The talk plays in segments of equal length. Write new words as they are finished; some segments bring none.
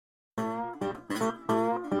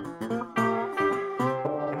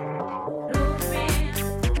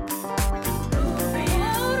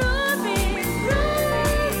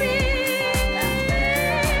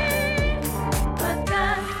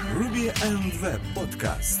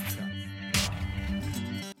Веб-подкаст.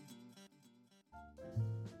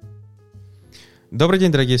 Добрый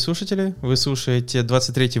день, дорогие слушатели. Вы слушаете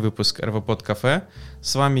 23-й выпуск РВПод Кафе.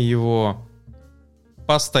 С вами его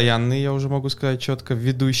постоянный, я уже могу сказать четко,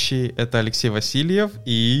 ведущий. Это Алексей Васильев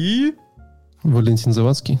и... Валентин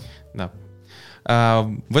Завадский. Да.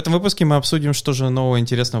 В этом выпуске мы обсудим, что же нового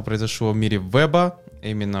интересного произошло в мире веба,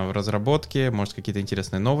 именно в разработке, может, какие-то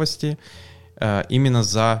интересные новости, именно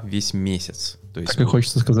за весь месяц. То есть, так и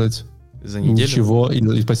хочется сказать. За неделю. Ничего,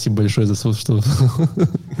 и спасибо большое за то, что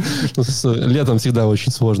летом всегда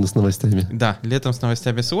очень сложно с новостями. Да, летом с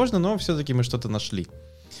новостями сложно, но все-таки мы что-то нашли.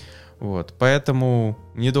 Вот, поэтому,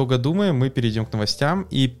 недолго думая, мы перейдем к новостям.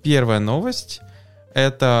 И первая новость —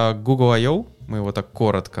 это Google I.O. Мы его так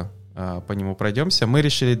коротко по нему пройдемся. Мы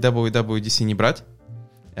решили WWDC не брать.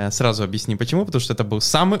 Сразу объясню почему, потому что это был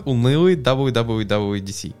самый унылый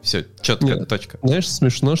WWDC. Все, четко, Нет, точка. Знаешь,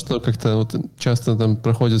 смешно, что как-то вот часто там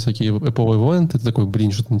проходят всякие Apple ивенты, ты такой,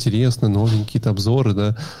 блин, что-то интересное, новенькие какие-то обзоры,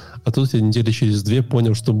 да. А тут я недели через 2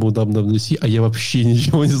 понял, что был WWDC, а я вообще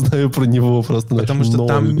ничего не знаю про него, просто потому что новый.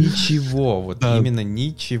 там ничего, вот да. Именно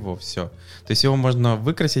ничего, все. То есть его можно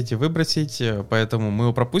выкрасить и выбросить, поэтому мы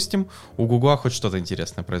его пропустим. У Google хоть что-то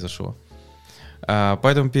интересное произошло.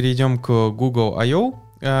 Поэтому перейдем к Google I.O.,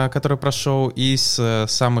 который прошел, из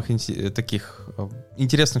самых таких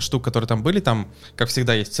интересных штук, которые там были. Там, как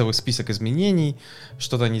всегда, есть целый список изменений.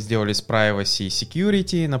 Что-то они сделали с privacy и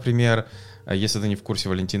security, например. Если ты не в курсе,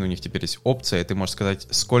 Валентин, у них теперь есть опция, и ты можешь сказать,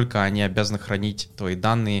 сколько они обязаны хранить твои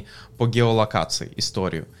данные по геолокации,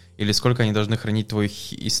 историю. Или сколько они должны хранить твою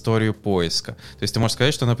историю поиска. То есть ты можешь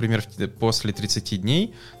сказать, что, например, после 30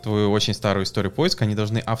 дней твою очень старую историю поиска они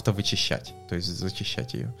должны автовычищать, то есть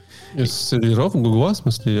зачищать ее. Из серверов Гугла, в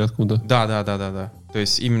смысле, или откуда? Да. То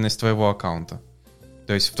есть именно из твоего аккаунта.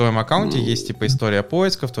 То есть в твоем аккаунте есть типа история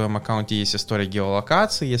поиска, в твоем аккаунте есть история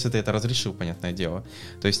геолокации, если ты это разрешил, понятное дело.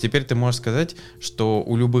 То есть теперь ты можешь сказать, что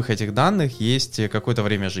у любых этих данных есть какое-то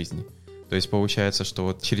время жизни. То есть получается, что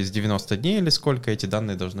вот через 90 дней или сколько эти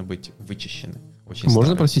данные должны быть вычищены. Очень Можно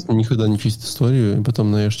старые. просить никогда не чистить историю, и потом,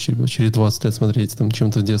 знаешь, через 20 лет смотреть, там,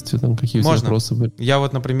 чем-то в детстве, там, какие у тебя вопросы были. Я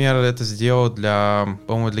вот, например, это сделал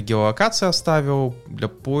по-моему, для геолокации оставил, для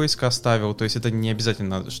поиска оставил. То есть это не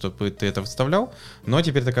обязательно, чтобы ты это вставлял, но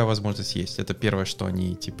теперь такая возможность есть. Это первое, что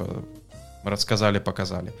они, типа, рассказали,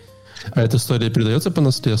 показали. А эта история передается по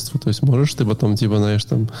наследству? То есть можешь ты потом, типа, знаешь,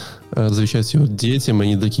 там, завещать ее детям, и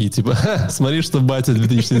они такие, типа, смотри, что батя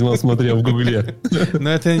 2007 смотрел в Гугле. Ну,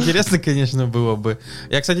 это интересно, конечно, было бы.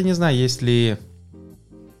 Я, кстати, не знаю, есть ли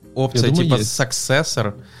опция типа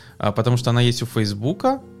successor, потому что она есть у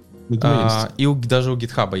Фейсбука, и даже у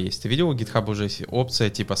GitHub есть. Ты видел, у GitHub уже есть опция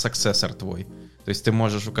типа successor твой. То есть ты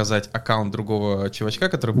можешь указать аккаунт другого чувачка,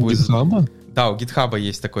 который будет... У GitHub? Да, у GitHub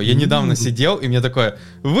есть такой. Я недавно сидел, и мне такое,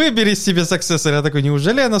 выбери себе successor. Я такой,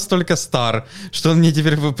 неужели я настолько стар, что он мне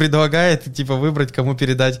теперь предлагает, типа, выбрать, кому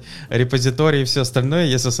передать репозиторий и все остальное,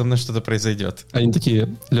 если со мной что-то произойдет. Они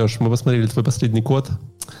такие, Леш, мы посмотрели твой последний код,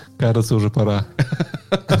 кажется, уже пора.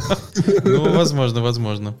 Ну,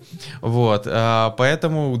 возможно. Вот,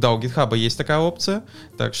 поэтому, да, у GitHub есть такая опция,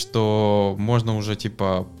 так что можно уже,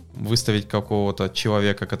 типа, выставить какого-то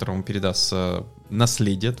человека, которому передаст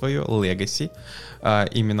наследие твое, legacy,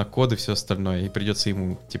 именно код и все остальное, и придется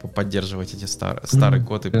ему, типа, поддерживать эти старый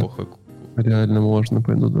код и похуй. Реально можно,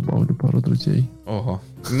 пойду добавлю пару друзей. Ого.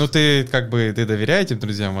 Ну, ты доверяешь этим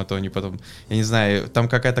друзьям, а то они потом, я не знаю, там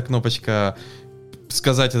какая-то кнопочка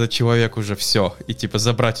сказать этот человек уже все, и, типа,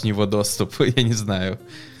 забрать у него доступ, я не знаю,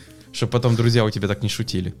 чтобы потом друзья у тебя так не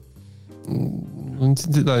шутили.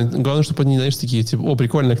 Да, главное, чтобы они, знаешь, такие, типа, о,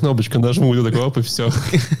 прикольная кнопочка, нажму, и такой, оп, и все.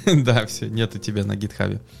 Да, все, нет у тебя на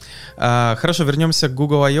GitHub. Хорошо, вернемся к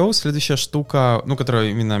Google I.O. Следующая штука,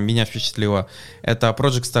 которая именно меня впечатлила, это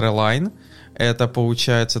Project Starline. Это,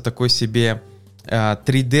 получается, такой себе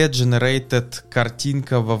 3D-generated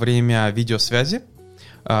картинка во время видеосвязи.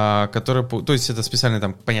 Который, то есть это специально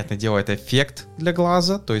там, понятное дело, это эффект для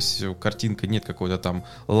глаза, то есть картинка, нет какого-то там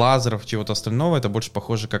лазеров, чего-то остального, это больше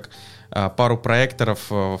похоже как пару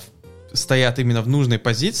проекторов стоят именно в нужной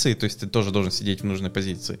позиции, то есть ты тоже должен сидеть в нужной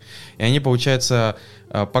позиции, и они, получается,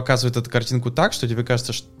 показывают эту картинку так, что тебе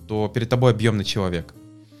кажется, что перед тобой объемный человек.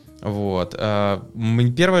 Вот.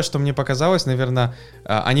 Первое, что мне показалось, наверное,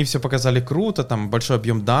 они все показали круто, там большой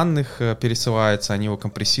объем данных пересылается, они его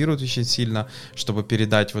компрессируют очень сильно, чтобы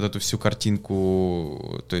передать вот эту всю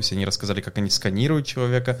картинку, то есть они рассказали, как они сканируют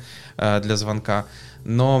человека для звонка,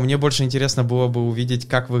 но мне больше интересно было бы увидеть,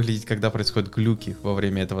 как выглядит, когда происходят глюки во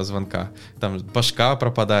время этого звонка, там башка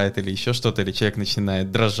пропадает или еще что-то, или человек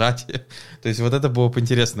начинает дрожать, то есть вот это было бы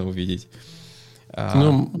интересно увидеть.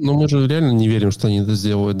 Ну, мы же реально не верим, что они это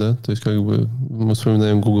сделают, да? То есть, как бы, мы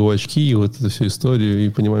вспоминаем Google очки и вот эту всю историю и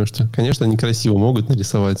понимаем, что, конечно, они красиво могут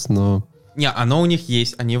нарисовать, но... Не, оно у них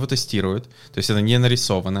есть, они его тестируют. То есть это не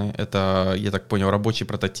нарисованное, это, я так понял, рабочий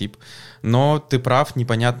прототип. Но ты прав,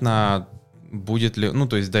 непонятно, будет ли, ну,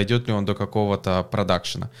 то есть дойдет ли он до какого-то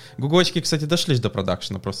продакшена. Google очки, кстати, дошли до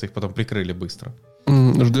продакшена, просто их потом прикрыли быстро.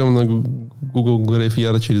 Ждем на Google Graph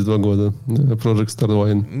VR через 2 года. Project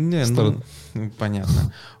Starline. Не, ну,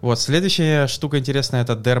 понятно. Вот, следующая штука интересная —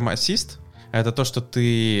 это Derm Assist. Это то, что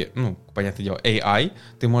ты, ну, понятное дело, AI,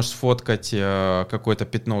 ты можешь сфоткать какое-то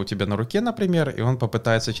пятно у тебя на руке, например, и он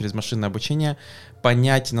попытается через машинное обучение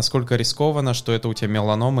понять, насколько рискованно, что это у тебя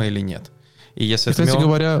меланома или нет. И если Кстати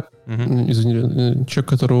говоря, извини, человек, у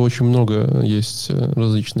которого очень много есть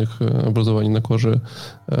различных образований на коже,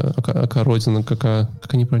 родинок,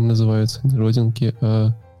 как они правильно называются, не родинки, а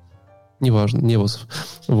неважно, невус,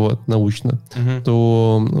 вот, научно,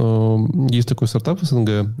 то есть такой стартап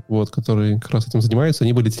СНГ, вот, который как раз этим занимается.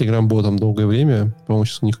 Они были Telegram-ботом долгое время, по-моему,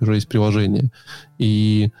 сейчас у них уже есть приложение.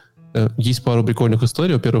 И есть пару прикольных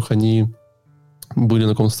историй. Во-первых, они были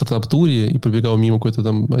на каком-то стартап-туре, и пробегал мимо какой-то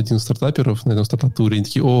там один из стартаперов на этом стартап-туре, и они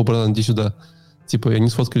такие: о, братан, иди сюда. Типа, и они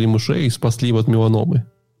сфоткали мышей и спасли его от меланомы.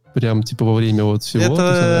 Прям, типа, во время вот всего.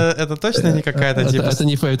 Это точно не какая-то, типа... Это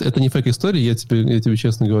не фейк-история, я тебе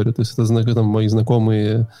честно говорю. То есть это там мои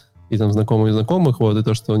знакомые и там знакомые знакомых, вот, и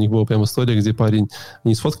то, что у них была прям история, где парень,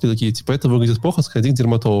 они сфоткали такие, типа, это выглядит плохо, сходи к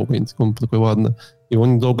дерматологу. И он такой, ладно. И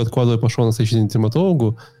он долго откладывая пошел на следующий день к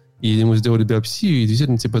дерматологу, и ему сделали биопсию, и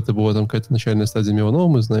действительно, типа, это была там какая-то начальная стадия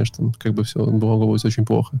меланомы, знаешь, там, как бы все могло быть очень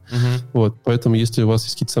плохо. Вот, поэтому, если у вас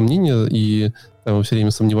есть какие-то сомнения, и там, вы все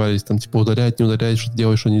время сомневались, там, типа, удалять, не удалять, что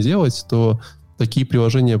делать, что не делать, то такие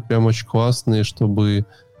приложения прям очень классные, чтобы,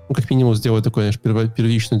 ну, как минимум, сделать такую, знаешь,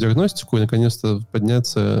 первичную диагностику и, наконец-то,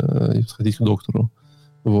 подняться и сходить к доктору.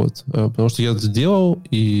 Вот. Потому что я это сделал,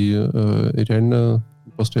 и реально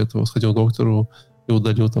после этого сходил к доктору, и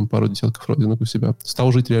удалил там пару десятков родинок у себя.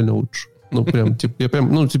 Стал жить реально лучше. Ну, прям, типа, я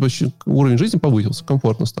прям, ну, типа, уровень жизни повысился,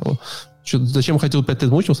 комфортно стало. Зачем хотел 5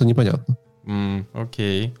 лет мучился, непонятно.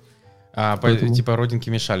 Окей. Поэтому... Типа,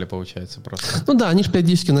 родинки мешали, получается, просто. Ну да, они же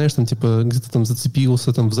периодически, знаешь, там, типа, где-то там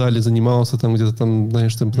зацепился, там, в зале занимался, там, где-то там,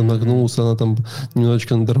 знаешь, там, нагнулся, она там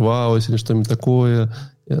немножечко надорвалась или что-нибудь такое.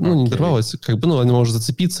 Ну, не надорвалась, как бы, ну, она может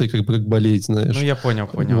зацепиться и как бы как болеть, знаешь. Ну, я понял,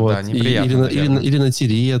 вот. да, неприятно. Или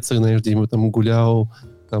натереться, знаешь, где-нибудь там гулял,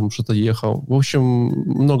 там что-то ехал. В общем,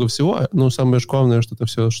 много всего, но самое же главное, что это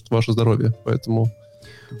все ваше здоровье, поэтому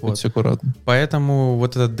будьте аккуратны. Поэтому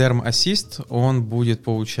вот этот Derm Assist, он будет,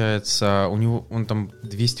 получается, у него, он там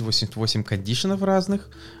 288 кондишенов разных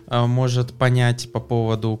может понять по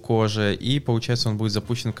поводу кожи, и, получается, он будет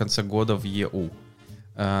запущен в конце года в EU.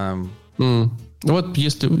 Вот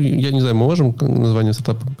если, я не знаю, мы можем название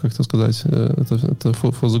стартапа как-то сказать, это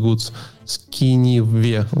for the Goods, Skinny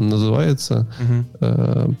он называется,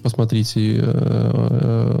 посмотрите,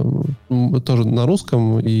 тоже на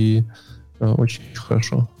русском и очень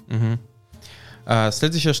хорошо.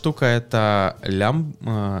 Следующая штука — это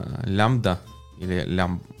лямбда или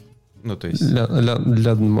ну, то есть... не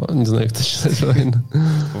знаю, как это читать правильно.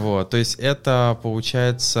 Вот, то есть это,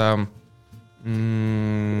 получается...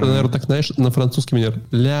 Наверное, так, знаешь, на французском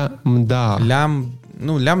лямбда.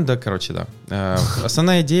 Лямбда, короче, да.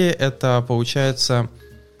 Основная идея — это, получается,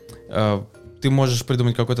 ты можешь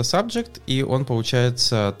придумать какой-то subject, и он,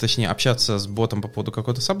 получается, точнее, общаться с ботом по поводу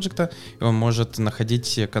какого-то сабжекта, и он может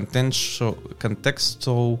находить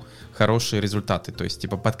контекстуал хорошие результаты, то есть,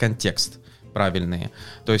 типа, под контекст правильные.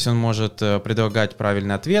 То есть он может предлагать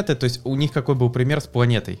правильные ответы. То есть у них какой был пример с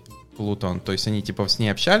планетой Плутон. То есть они типа с ней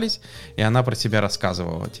общались, и она про себя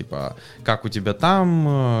рассказывала. Типа, как у тебя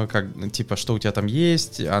там, как, типа, что у тебя там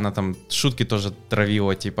есть. Она там шутки тоже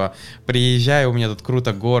травила, типа, приезжай, у меня тут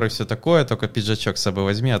круто, горы, все такое, только пиджачок с собой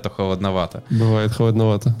возьми, а то холодновато. Бывает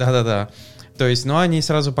холодновато. Да-да-да. То есть, ну, они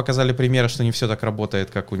сразу показали примеры, что не все так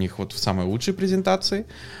работает, как у них вот в самой лучшей презентации.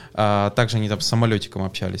 Также они там с самолетиком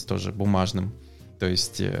общались тоже, бумажным. То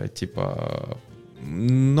есть, типа...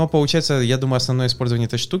 Но, получается, я думаю, основное использование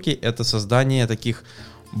этой штуки — это создание таких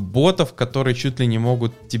ботов, которые чуть ли не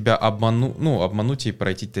могут тебя обмануть и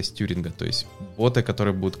пройти тест Тьюринга. То есть, боты,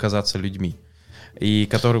 которые будут казаться людьми. И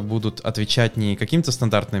которые будут отвечать не какими-то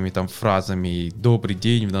стандартными там фразами «добрый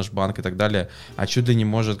день в наш банк» и так далее, а чуть ли не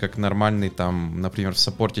может, как нормальный там, например, в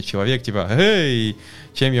саппорте человек, типа «Эй,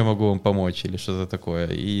 чем я могу вам помочь?» или что-то такое.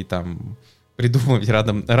 И там придумывать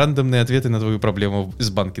рандомные ответы на твою проблему с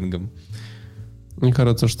банкингом. Мне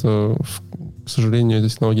кажется, что, к сожалению, эта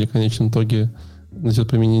технология в конечном итоге значит,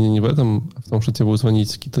 применение не в этом, а в том, что тебе будут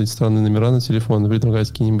звонить какие-то странные номера на телефон и предлагать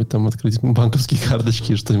какие-нибудь там открыть банковские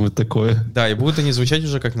карточки, что-нибудь такое. Да, и будут они звучать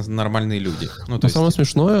уже как нормальные люди. Ну, то есть... Самое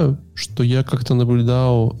смешное, что я как-то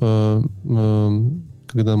наблюдал,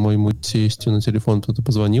 когда моему тестю на телефон кто-то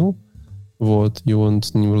позвонил, вот, и он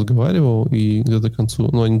с ним разговаривал, и где-то к концу,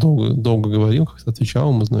 ну, он долго говорил, как-то отвечал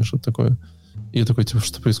ему, знаешь, что такое. И я такой, типа,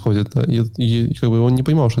 что происходит? Да? И как бы он не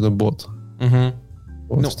понимал, что это бот. Угу.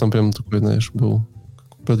 Вот, ну, там прям такой, знаешь, был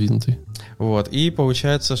продвинутый. Вот, и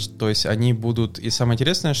получается, что, то есть они будут... И самое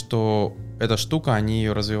интересное, что эта штука, они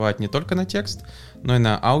ее развивают не только на текст, но и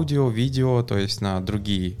на аудио, видео, то есть на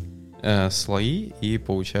другие слои, и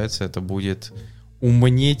получается, это будет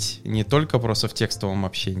умнеть не только просто в текстовом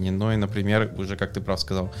общении, но и, например, уже, как ты прав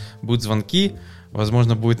сказал, будут звонки,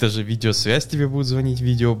 возможно, будет даже видеосвязь, тебе будет звонить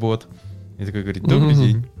видеобот, и такой говорит: добрый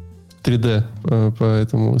день. 3D,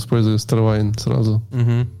 поэтому использую Starvine сразу.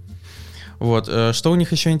 Вот, что у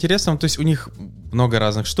них еще интересно, то есть у них много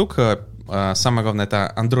разных штук, самое главное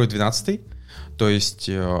это Android 12, то есть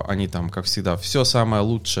они там, как всегда, все самое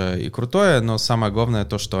лучшее и крутое, но самое главное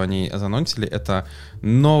то, что они занонсили, это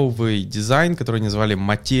новый дизайн, который назвали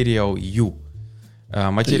Material U.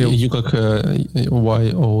 U как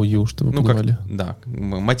Y-O-U, чтобы вы понимали. Да,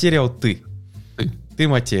 Material ты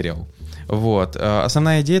Material. Вот.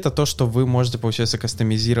 Основная идея это то, что вы можете, получается,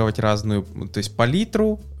 кастомизировать разную, то есть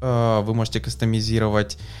палитру, вы можете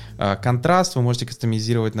кастомизировать контраст, вы можете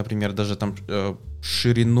кастомизировать, например, даже там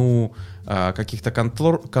ширину каких-то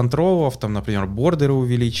контролов, там, например, бордеры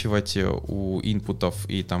увеличивать у инпутов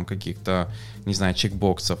и там каких-то, не знаю,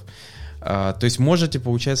 чекбоксов. То есть можете,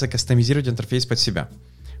 получается, кастомизировать интерфейс под себя.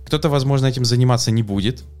 Кто-то, возможно, этим заниматься не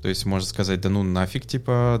будет, то есть может сказать: да ну нафиг,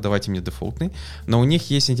 типа, давайте мне дефолтный. Но у них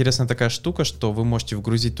есть интересная такая штука, что вы можете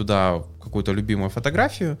вгрузить туда какую-то любимую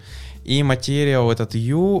фотографию, и материал этот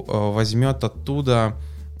U возьмет оттуда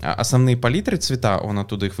основные палитры цвета, он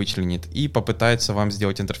оттуда их вычленит, и попытается вам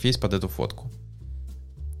сделать интерфейс под эту фотку.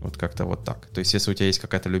 Вот как-то вот так. То есть если у тебя есть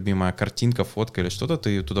какая-то любимая картинка, фотка или что-то, ты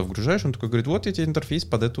ее туда вгружаешь, он такой говорит: вот я тебе интерфейс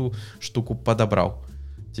под эту штуку подобрал.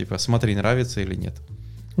 Типа, смотри, нравится или нет.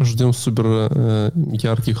 Ждем супер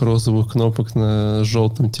ярких розовых кнопок на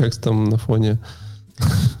желтым текстом на фоне.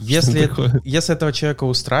 Если этого человека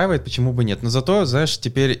устраивает, почему бы нет? Но зато, знаешь,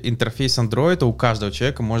 теперь интерфейс Android у каждого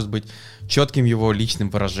человека может быть четким его личным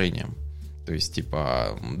выражением. То есть,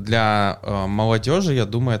 типа, для молодежи, я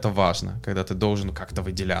думаю, это важно, когда ты должен как-то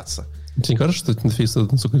выделяться. Тебе не кажется, что интерфейс — это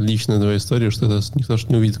настолько личная твоя история, что это никто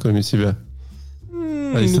не увидит, кроме тебя?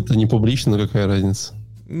 А если это не публично, какая разница?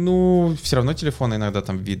 Ну, все равно телефоны иногда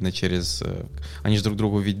там видно через... Они же друг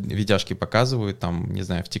другу видяшки показывают, там, не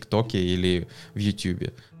знаю, в ТикТоке или в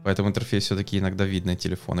Ютубе. Поэтому интерфейс все-таки иногда видно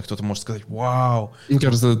телефоны. Кто-то может сказать: вау! Мне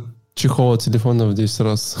кажется, чехол от телефона в 10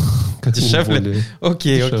 раз дешевле.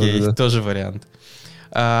 Окей, да. Тоже вариант.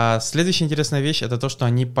 Следующая интересная вещь — это то, что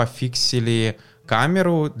они пофиксили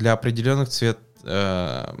камеру для определенных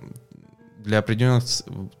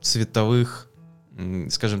цветовых,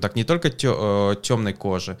 скажем так, не только темной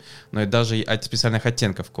кожи, но и даже от специальных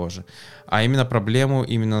оттенков кожи, а именно проблему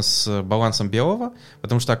именно с балансом белого,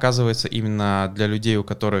 потому что, оказывается, именно для людей, у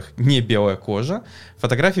которых не белая кожа,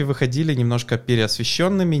 фотографии выходили немножко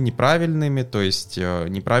переосвещенными, неправильными, то есть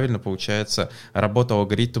неправильно, получается, работал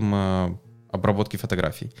алгоритм обработки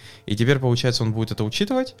фотографий. И теперь, получается, он будет это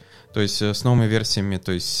учитывать, то есть с новыми версиями,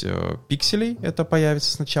 то есть пикселей это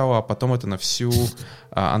появится сначала, а потом это на всю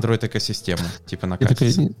Android-экосистему, типа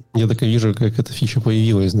накатится. Я так и вижу, как эта фича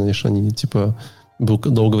появилась, знаешь, они, типа, был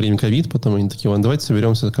долгое время ковид, потом они такие: ладно, давайте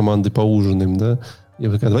соберемся командой поужинаем, да.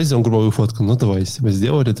 Я такая: давайте сделаем групповую фотку. Ну, давай, типа,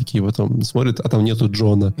 сделали такие, потом смотрят, а там нету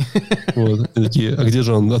Джона. Вот. И такие: а где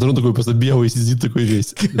Джон? А Джон такой просто белый сидит такой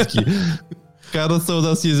весь. Такие: кажется, у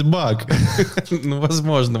нас есть баг. Ну,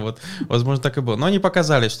 возможно, возможно, так и было. Но они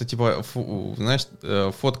показали, что, типа, знаешь,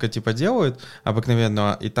 фотка, типа, делают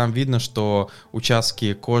обыкновенно, и там видно, что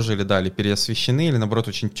участки кожи или переосвещены, или, наоборот,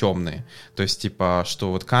 очень темные. То есть, типа,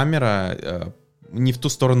 что вот камера не в ту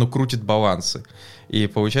сторону крутит балансы. И,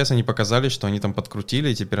 получается, они показали, что они там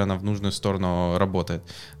подкрутили, и теперь она в нужную сторону работает.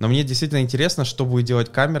 Но мне действительно интересно, что будет делать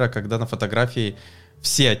камера, когда на фотографии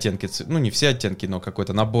все оттенки, ну, не все оттенки, но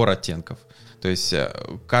какой-то набор оттенков. То есть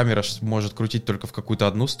камера может крутить только в какую-то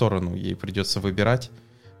одну сторону, ей придется выбирать.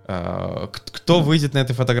 Кто выйдет на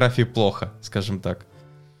этой фотографии плохо, скажем так.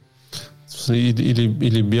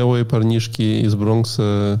 Или белые парнишки из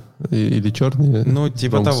Бронкса, или черные. Ну,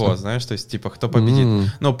 типа Бронкса. Того, знаешь, то есть, типа, кто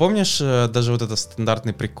победит. Но помнишь, даже вот этот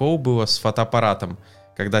стандартный прикол было с фотоаппаратом,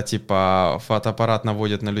 когда, типа, фотоаппарат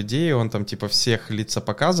наводит на людей, он там, типа, всех лица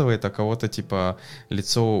показывает, а кого-то, типа,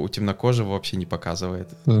 лицо у темнокожего вообще не показывает.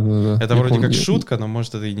 Да. Это вроде как шутка, но,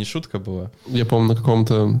 может, это и не шутка была. Я помню,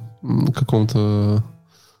 на каком-то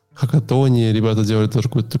хакатоне ребята делали тоже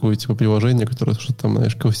какое-то такое, типа, приложение, которое что-то там,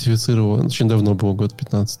 знаешь, классифицировало. Очень давно было, год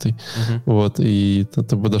 15-й. Вот, и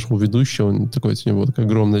ты подошел ведущий, он такой, у него такая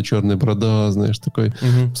огромная черная борода, знаешь, такой,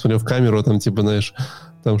 посмотрел в камеру, там, типа, знаешь,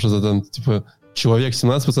 там что-то там, типа, человек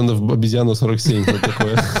 17%, обезьяна 47%, вот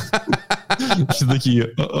такое. Все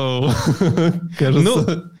такие,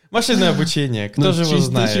 кажется... Машинное обучение, кто же его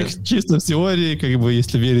знает? Чисто в теории, как бы,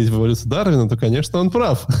 если верить в эволюцию Дарвина, то, конечно, он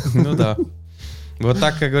прав. Ну да. Вот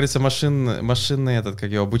так, как говорится, машинное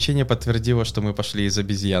обучение подтвердило, что мы пошли из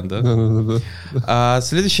обезьян, да? Да. А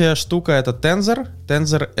следующая штука — это Tensor.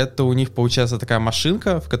 Tensor — это у них, получается, такая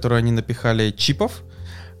машинка, в которую они напихали чипов.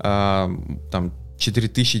 Там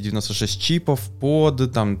 4096 чипов, поды,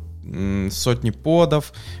 там сотни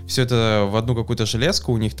подов. Все это в одну какую-то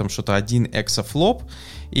железку. У них там что-то 1 эксафлоп.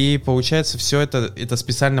 И получается, все это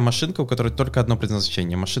специальная машинка, у которой только одно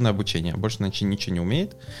предназначение — машинное обучение. Больше она ничего не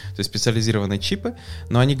умеет. То есть специализированные чипы.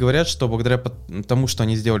 Но они говорят, что благодаря тому, что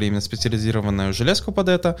они сделали именно специализированную железку под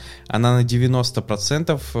это, она на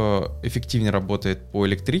 90% эффективнее работает по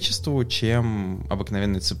электричеству, чем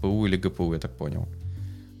обыкновенный ЦПУ или ГПУ, я так понял.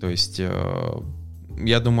 То есть,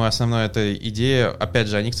 я думаю, основная эта идея, опять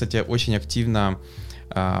же, они, кстати, очень активно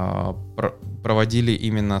проводили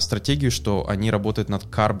именно стратегию, что они работают над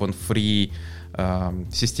carbon-free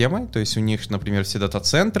системой, то есть у них, например, все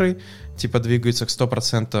дата-центры типа двигаются к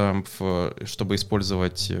 100%, чтобы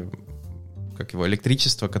использовать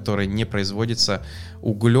электричество, которое не производится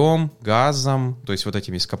углем, газом, то есть вот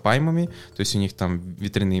этими ископаемыми, то есть у них там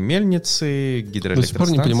ветряные мельницы, гидроэлектростанции. До сих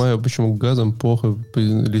пор не понимаю, почему газом плохо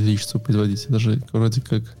электричество производить, даже вроде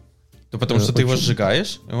как... Ну, потому что ты его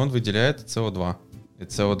сжигаешь, и он выделяет СО2. И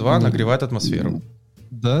СО2 нагревает атмосферу.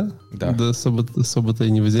 Да? Да. Да, особо-то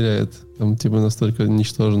и не выделяет. Там типа настолько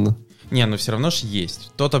ничтожно. Не, но все равно же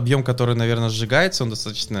есть. Тот объем, который, наверное, сжигается, он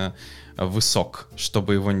достаточно высок,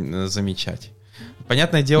 чтобы его замечать.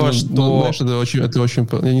 Понятное дело, что... знаешь, это очень...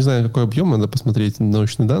 Я не знаю, какой объем, надо посмотреть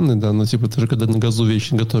научные данные, да, но типа ты же когда на газу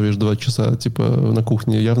вещи готовишь 2 часа, типа на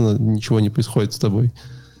кухне, явно ничего не происходит с тобой.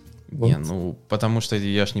 Не, потому что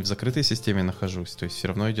я ж не в закрытой системе нахожусь, то есть все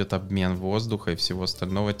равно идет обмен воздуха и всего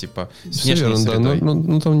остального, типа, с внешней верно, средой.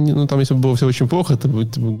 Да, там, если бы было все очень плохо, то бы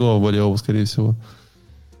голова болела, скорее всего.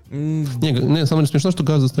 Не, на самом деле смешно, что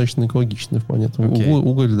газ достаточно экологичный в плане.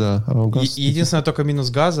 Уголь, да. А газ... Единственное, только минус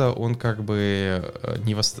газа, он как бы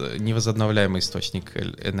невозобновляемый источник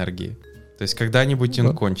энергии. То есть когда-нибудь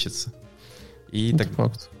он кончится. И это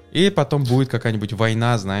факт. И потом будет какая-нибудь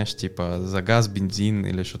война, знаешь, типа за газ, бензин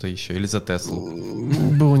или что-то еще, или за Теслу.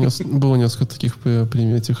 Было несколько таких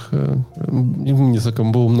этих...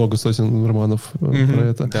 Было много сотен романов про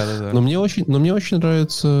это. Да. Но мне очень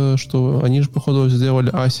нравится, что они же, походу,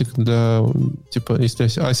 сделали ASIC для... Типа, если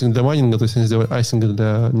ASIC для майнинга, то есть они сделали ASIC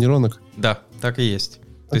для нейронок. Да, так и есть.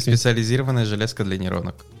 То есть специализированная железка для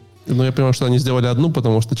нейронок. Ну, я понимаю, что они сделали одну,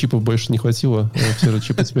 потому что чипов больше не хватило. Все же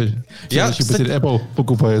чипы теперь Apple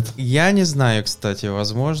покупает. Я не знаю, кстати.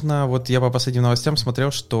 Возможно, вот я по последним новостям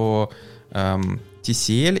смотрел, что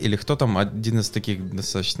TCL или кто там, один из таких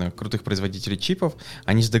достаточно крутых производителей чипов,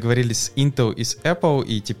 они же договорились с Intel и с Apple,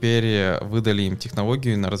 и теперь выдали им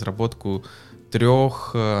технологию на разработку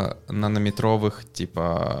 3-нанометровых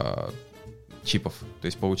типа чипов. То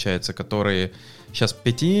есть, получается, которые... Сейчас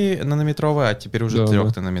 5-нанометровые, а теперь уже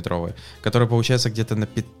 3-нанометровые. Которые, получается, где-то на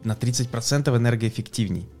 30%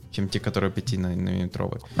 энергоэффективней, чем те, которые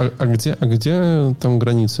 5-нанометровые. А где там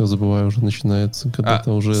граница, я забываю, уже начинается?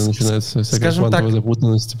 Когда-то уже начинается всякая квантовая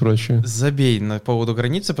запутанность и прочее. Забей на поводу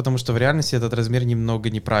границы, потому что в реальности этот размер немного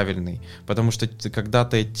неправильный. Потому что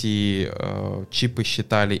когда-то эти чипы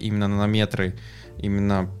считали именно нанометры,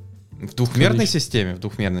 именно... В двухмерной системе.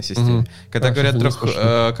 Когда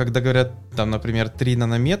говорят, там, например, 3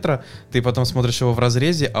 нанометра, ты потом смотришь его в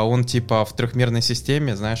разрезе, а он типа в трехмерной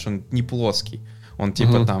системе, знаешь, он не плоский. Он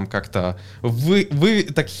типа там как-то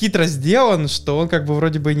так хитро сделан, что он как бы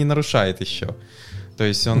вроде бы и не нарушает еще. То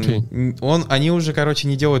есть они уже, короче,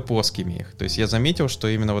 не делают плоскими их. То есть я заметил, что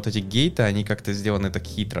именно вот эти гейты, они как-то сделаны так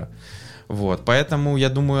хитро. Вот, поэтому я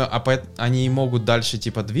думаю, они могут дальше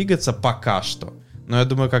типа двигаться пока что. Но я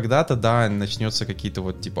думаю, когда-то, да, начнется какие-то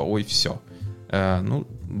вот типа, ой, все.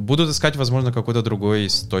 Будут искать, возможно, какой-то другой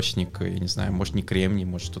источник, я не знаю, может не кремний,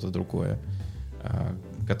 может что-то другое,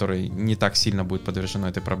 который не так сильно будет подвержено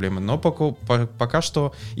этой проблеме. Но пока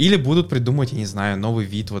что... Или будут придумать, я не знаю, новый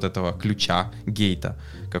вид вот этого ключа, гейта,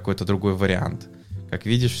 какой-то другой вариант, Как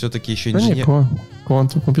видишь, все-таки еще Да инженер... нет,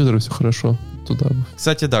 квантовые компьютеры, все хорошо. Туда бы.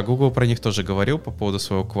 Кстати, да, Google про них тоже говорил по поводу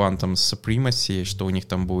своего Quantum Supremacy, что у них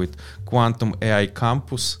там будет Quantum AI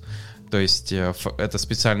Campus. То есть это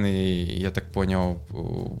специальный, я так понял,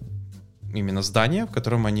 именно здание, в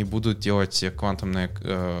котором они будут делать квантомный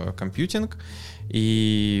компьютинг,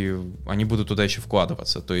 и они будут туда еще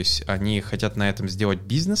вкладываться. То есть они хотят на этом сделать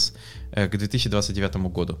бизнес к 2029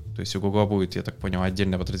 году. То есть у Google будет, я так понял,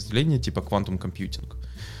 отдельное подразделение типа Quantum Computing.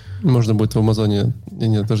 Можно будет в Амазоне,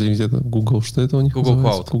 нет, даже где-то Google, что это у них Google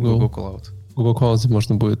называется? Cloud. Google Cloud. Google Cloud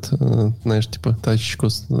можно будет, знаешь, типа, тачечку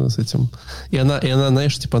с этим. И она,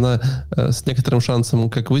 знаешь, типа, она с некоторым шансом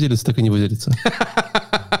как выделится, так и не выделится.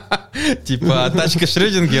 Типа тачка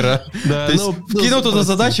Шрёдингера. То есть вкинул туда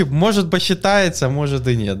задачу, может посчитается, может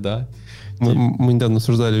и нет, да? Мы недавно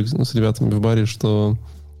обсуждали с ребятами в баре, что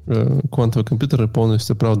квантовые компьютеры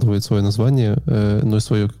полностью оправдывают свое название, ну и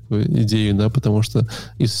свою идею, да, потому что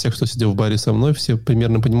из всех, кто сидел в баре со мной, все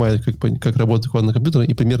примерно понимают, как работают квантовые компьютеры,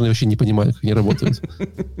 и примерно вообще не понимают, как они работают.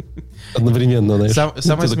 Одновременно, знаешь.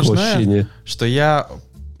 Самое смешное, что я,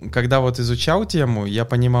 когда вот изучал тему, я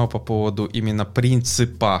понимал по поводу именно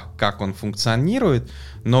принципа, как он функционирует,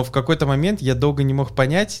 но в какой-то момент я долго не мог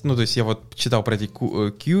понять, ну, то есть я вот читал про эти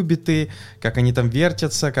кьюбиты, как они там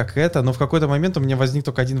вертятся, как это, но в какой-то момент у меня возник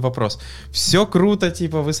только один вопрос. Все круто,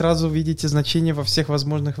 типа, вы сразу видите значения во всех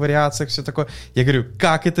возможных вариациях, все такое. Я говорю,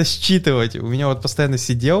 как это считывать? У меня вот постоянно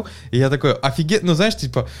сидел, и я такой, офигеть, ну, знаешь,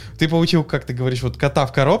 типа, ты получил, как ты говоришь, вот кота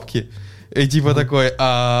в коробке, и типа такой,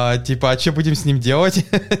 а что будем с ним делать?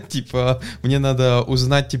 Типа, мне надо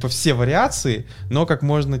узнать, типа, все вариации, но как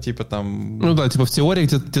можно, типа, там... Ну да, типа, в теории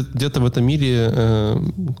где-то в этом мире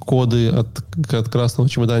коды от красного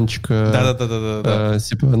чемоданчика Да.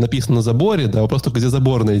 Типа, написано на заборе, да, вопрос только, где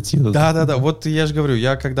забор найти. Да, вот я же говорю,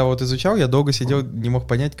 я когда вот изучал, я долго сидел, не мог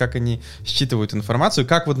понять, как они считывают информацию,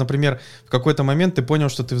 как вот, например, в какой-то момент ты понял,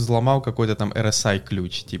 что ты взломал какой-то там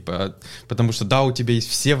RSI-ключ, типа, потому что, да, у тебя есть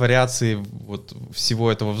все вариации вот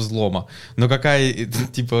всего этого взлома, но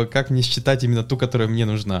типа, как мне считать именно ту, которая мне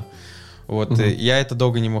нужна? Вот, я это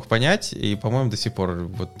долго не мог понять, и, по-моему, до сих пор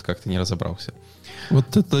вот как-то не разобрался.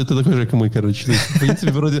 Вот это такой же, как мы, короче. В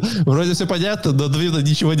принципе, вроде все понятно, но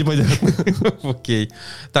ничего не понятно. Окей.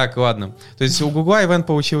 Так, ладно. То есть у Гугла ивент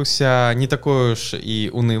получился не такой уж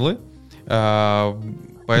и унылый,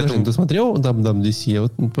 поэтому... Ты смотрел WWDC? Я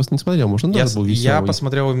вот просто не смотрел, может, он даже был веселый. Я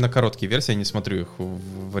посмотрел именно короткие версии, я не смотрю их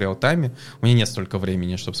в реал-тайме. У меня нет столько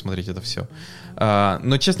времени, чтобы смотреть это все.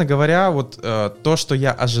 Но, честно говоря, вот то, что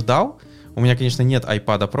я ожидал, у меня, конечно, нет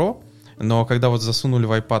iPad Pro, но когда вот засунули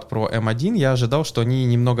в iPad Pro M1, я ожидал, что они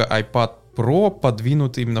немного iPad Pro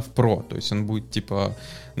подвинут именно в Pro. То есть он будет, типа,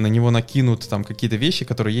 на него накинут там какие-то вещи,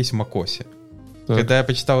 которые есть в macOS. Когда я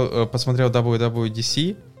посмотрел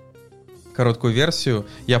WWDC, короткую версию,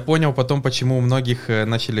 я понял потом, почему у многих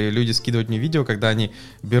начали люди скидывать мне видео, когда они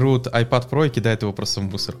берут iPad Pro и кидают его просто в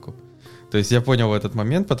мусорку. То есть я понял в этот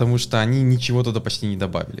момент, потому что они ничего туда почти не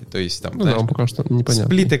добавили. То есть там, знаешь, пока что непонятно.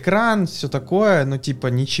 Сплит-экран, все такое, но типа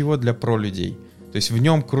ничего для про-людей. То есть в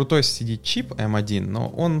нем крутой сидит чип M1, но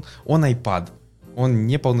он iPad. Он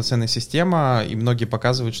не полноценная система, и многие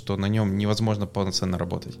показывают, что на нем невозможно полноценно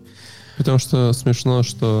работать. Потому что смешно,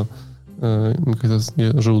 что когда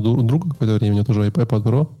я жил у друга какое-то время, у него тоже iPad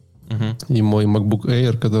Pro, и мой MacBook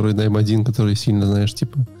Air, который на M1, который сильно, знаешь,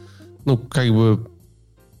 типа, ну, как бы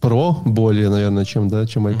Pro более, наверное, чем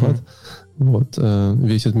iPad. Вот,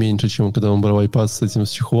 весит меньше, чем когда он брал iPad с этим с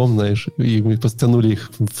чехлом, знаешь, и мы подтянули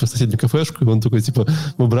их в соседнюю кафешку, и он такой, типа,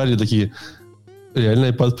 мы брали такие, реально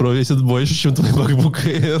iPad Pro весит больше, чем твой MacBook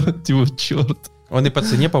Air, типа, черт. Он и по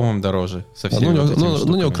цене, по-моему, дороже.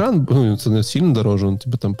 У него экран сильно дороже, он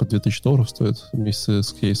типа там по $2000 стоит вместе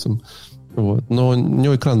с кейсом. Вот. Но у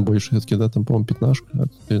него экран больше все-таки, да, там, по-моему, 15, а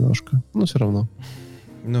тут 13. Но все равно.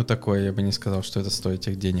 Ну, такое, я бы не сказал, что это стоит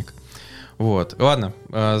тех денег. Вот. Ладно,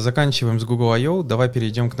 заканчиваем с Google I.O. Давай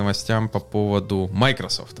перейдем к новостям по поводу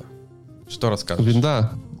Microsoft. Что расскажешь?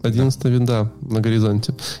 Винда. 11-я винда на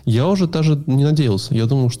горизонте. Я уже даже не надеялся. Я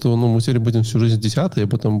думал, что мы теперь будем всю жизнь 10-й, а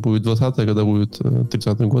потом будет 20-й, когда будет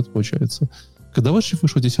 30-й год, получается. Когда вообще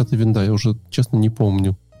вышла 10-я винда? Я уже, честно, не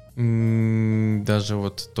помню. Даже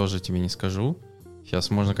вот тоже тебе не скажу. Сейчас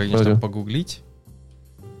можно, конечно, погуглить.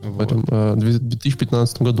 Вот. В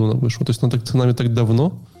 2015 году она вышла. То есть она с нами так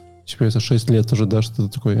давно. Типа это 6 лет уже, да, что-то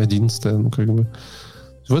такое 11-е, ну как бы.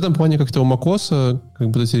 В этом плане как-то у macOS, как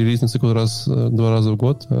бы эти релизный цикл два раза в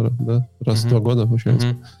год, да, раз в 2 года,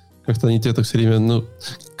 получается. Как-то они тебе так все время, ну,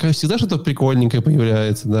 как всегда что-то прикольненькое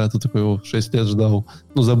появляется, да, ты такой 6 лет ждал,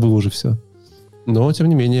 ну, забыл уже все. Но, тем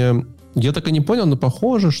не менее, я так и не понял, но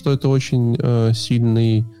похоже, что это очень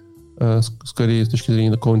сильный скорее с точки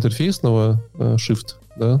зрения такого интерфейсного Shift,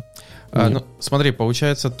 да? Ну, смотри,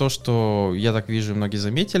 получается то, что я так вижу, многие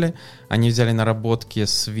заметили, они взяли наработки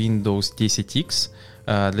с Windows 10X.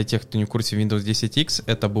 Для тех, кто не в курсе, Windows 10X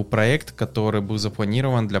это был проект, который был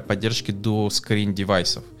запланирован для поддержки dual-screen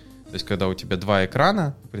девайсов. То есть, когда у тебя два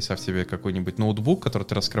экрана, представь себе какой-нибудь ноутбук, который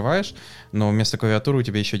ты раскрываешь, но вместо клавиатуры у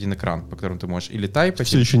тебя еще один экран, по которому ты можешь или тайпать.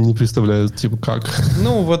 Все еще не представляю, типа, как.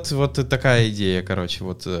 Ну, вот такая идея, короче.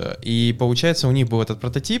 Вот. И получается, у них был этот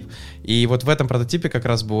прототип, и вот в этом прототипе как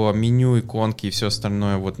раз было меню, иконки и все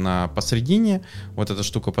остальное вот посередине, вот эта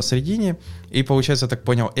штука посередине. И получается, я так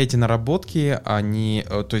понял, эти наработки, они...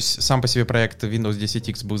 То есть, сам по себе проект Windows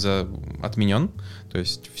 10X был отменен, то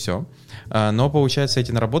есть, все. Но, получается,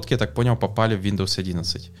 эти наработки, я так понял, попали в Windows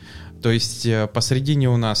 11. То есть посередине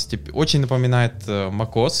у нас очень напоминает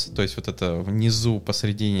macOS, то есть вот это внизу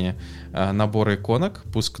посередине набор иконок,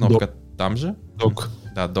 пусть кнопка там же. Док.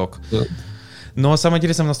 Да, док. Да. Но самое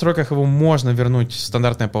интересное, в настройках его можно вернуть в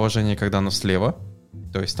стандартное положение, когда оно слева.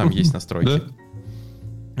 То есть там есть настройки.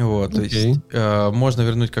 Вот, то есть можно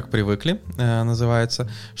вернуть, как привыкли, называется.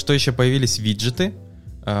 Что еще? Появились виджеты.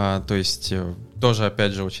 То есть тоже,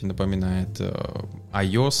 опять же, очень напоминает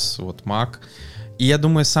iOS, вот Mac. И я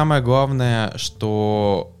думаю, самое главное,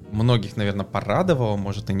 что многих, наверное, порадовало,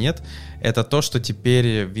 может и нет, это то, что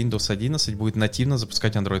теперь Windows 11 будет нативно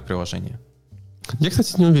запускать Android-приложение. Я,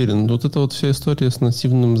 кстати, не уверен. Вот эта вот вся история с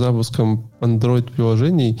нативным запуском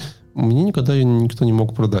Android-приложений, мне никогда ее никто не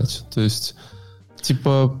мог продать. То есть,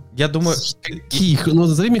 типа... Я думаю... Каких? Ну,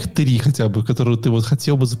 назови их 3 хотя бы, которые ты вот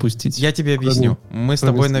хотел бы запустить. Я тебе объясню. Мы с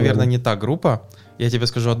тобой, наверное, не та группа. Я тебе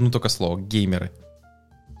скажу одно только слово. Геймеры.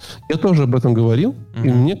 Я тоже об этом говорил, и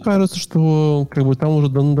мне кажется, что как бы там уже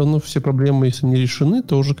давно все проблемы, если не решены,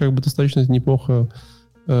 то уже как бы достаточно неплохо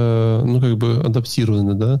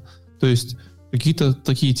адаптированы, да. То есть какие-то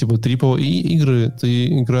такие типа AAA игры ты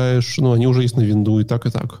играешь, они уже есть на винду и так, и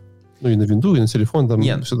так. Ну и на винду, и на телефон, там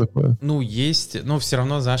все такое. Ну, есть, но все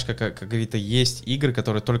равно, знаешь, как говорится, есть игры,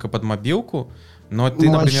 которые только под мобилку, но ты,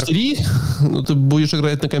 Матч например... 3? Ну, ты будешь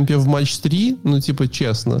играть на компе в матч 3? Ну, типа,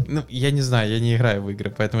 честно. Ну, я не знаю, я не играю в игры,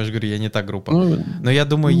 поэтому я же говорю, я не та группа. Но я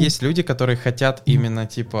думаю, есть люди, которые хотят именно,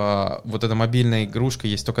 типа, вот эта мобильная игрушка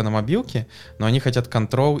есть только на мобилке, но они хотят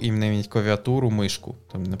контрол, именно иметь клавиатуру, мышку,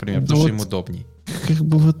 там, например, потому что им удобней. Как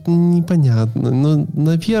бы вот непонятно. Ну,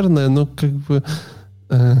 наверное, но как бы...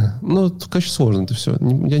 конечно, сложно это все.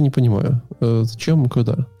 Я не понимаю, зачем и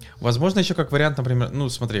куда. Возможно, еще как вариант, например,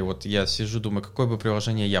 смотри, вот я сижу, думаю, какое бы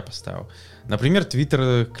приложение я поставил. Например,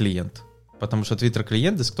 Twitter клиент, потому что Twitter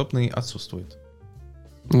клиент десктопный отсутствует.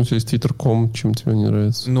 Ну, то есть Twitter.com, чем тебе не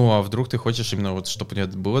нравится? Ну, а вдруг ты хочешь именно вот, чтобы у тебя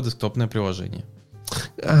было десктопное приложение?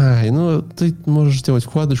 Ты можешь сделать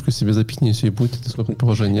вкладочку себе, запихни все, и будет десктопное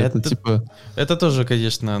приложение. Это типа... Это тоже,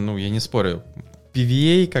 конечно, я не спорю.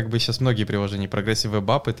 PVA, как бы сейчас многие приложения, Progressive Web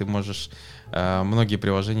App, и ты можешь многие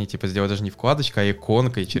приложения типа сделать даже не вкладочкой, а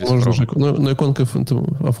иконкой через Chrome. Но иконкой в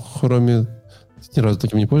Chrome ни разу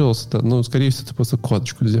таким не пользовался, да? Но, скорее всего, ты просто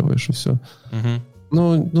вкладочку сделаешь, и все.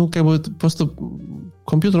 Как бы это просто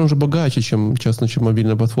компьютер, он же богаче, чем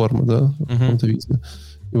мобильная платформа, да, в каком-то виде.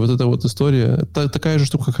 И вот эта вот история, такая же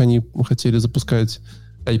штука, как они хотели запускать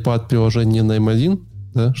iPad-приложение на M1,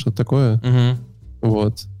 да, что-то такое.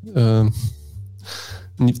 Вот.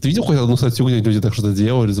 Ты видел хоть одну статью, где люди так что-то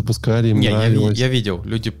делали, запускали, им нравилось? Я видел,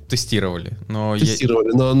 люди тестировали. Но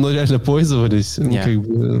реально пользовались,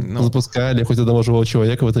 запускали, хоть одного живого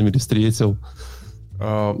человека в этом мире встретил.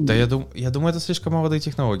 Да, я думаю, это слишком молодые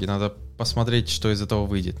технологии, надо посмотреть, что из этого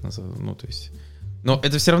выйдет. Но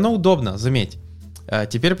это все равно удобно, заметь.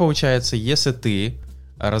 Теперь получается, если ты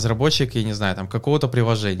разработчик, я не знаю, там какого-то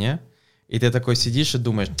приложения, и ты такой сидишь и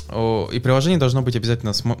думаешь, и приложение должно быть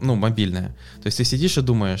обязательно мобильное. То есть ты сидишь и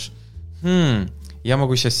думаешь, я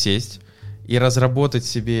могу сейчас сесть и разработать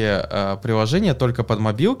себе приложение только под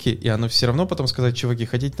мобилки, и оно все равно потом сказать, чуваки,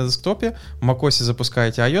 хотите на десктопе, в macOS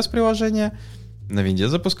запускаете iOS-приложение, на винде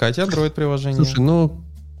запускайте Android-приложение. Слушай,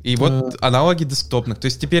 И вот аналоги десктопных. То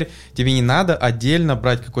есть теперь тебе не надо отдельно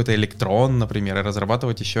брать какой-то электрон, например, и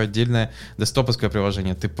разрабатывать еще отдельное десктоповское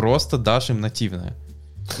приложение. Ты просто дашь им нативное.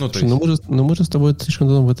 Мы же с тобой слишком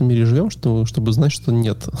давно в этом мире живем, чтобы знать, что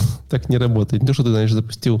нет, так не работает. Не то, что ты, знаешь,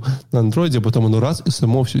 запустил на андроиде, а потом оно раз, и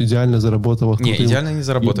само все идеально заработало. Не, идеально не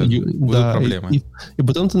заработает, будут проблемы. И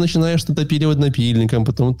потом ты начинаешь что-то допиливать напильником,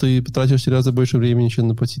 потом ты потратишь 4 раза больше времени, чем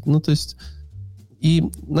наплатить. То есть... И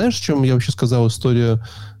знаешь, в чем я вообще сказал, история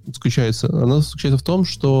заключается? Она заключается в том,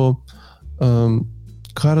 что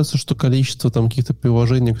кажется, что количество там каких-то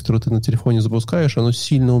приложений, которые ты на телефоне запускаешь, оно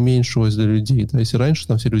сильно уменьшилось для людей. Да? Если раньше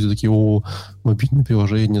там все люди такие, мобильное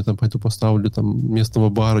приложение, там пойду поставлю там местного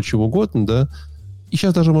бара, чего угодно, да, и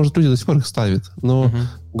сейчас даже, может, люди до сих пор их ставят. Но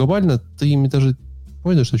глобально ты ими даже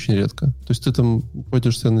пользуешься очень редко. То есть ты там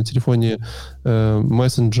пользуешься на телефоне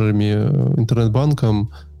мессенджерами,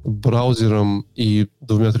 интернет-банком, браузером и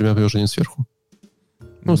 2-3 приложениями сверху.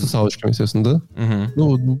 Ну, социалочками, естественно, да?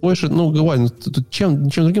 Ну, больше, глобально, чем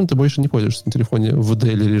другим ты больше не пользуешься на телефоне в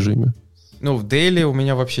daily режиме. Ну, в daily у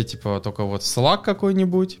меня вообще, типа, только вот Slack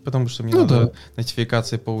какой-нибудь, потому что мне надо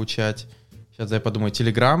нотификации получать. Сейчас я подумаю,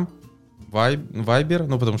 Telegram, Viber,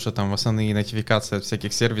 ну, потому что там основные нотификации от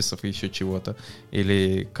всяких сервисов и еще чего-то.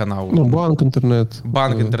 Или канал. Ну, банк, интернет.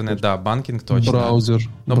 Банк, интернет, да, банкинг точно. Браузер.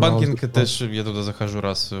 Но банкинг, это же я туда захожу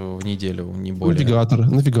раз в неделю, не более.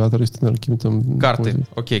 Навигатор, если, наверное, каким-то... Карты.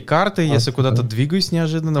 Окей, карты, если куда-то двигаюсь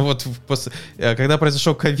неожиданно. Вот когда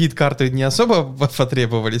произошел ковид, карты не особо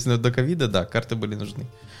потребовались, но до ковида, да, карты были нужны.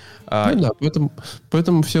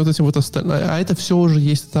 Поэтому все вот эти вот остальные... А это все уже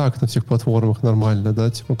есть так на всех платформах нормально, да?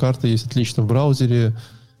 Типа карта есть отлично в браузере,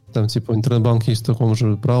 там типа интернет-банк есть в таком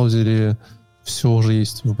же браузере, все уже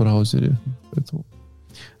есть в браузере. Поэтому...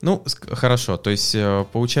 Ну, хорошо. То есть,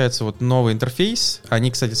 получается, вот новый интерфейс.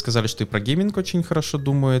 Они, кстати, сказали, что и про гейминг очень хорошо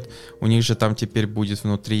думают. У них же там теперь будет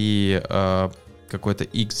внутри какой-то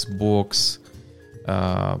Xbox...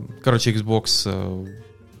 Xbox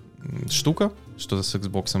штука, что-то с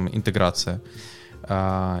Xbox интеграция.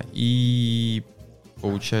 И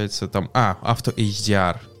получается там... Auto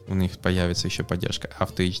HDR. У них появится еще поддержка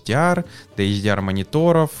Auto HDR, HDR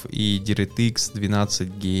мониторов и DirectX 12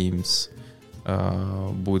 Games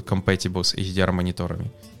будет compatible с HDR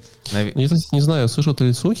мониторами. Я, кстати, не знаю, слышал ты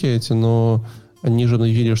ли слухи эти, но они же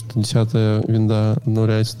объявили, что 10-я винда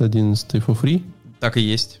обновляется до 11 for free. Так и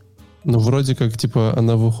есть. Но вроде как, типа,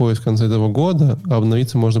 она выходит в конце этого года, а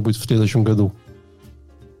обновиться можно будет в следующем году.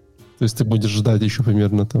 То есть ты будешь ждать еще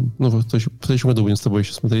примерно там... Ну, в следующем году будем с тобой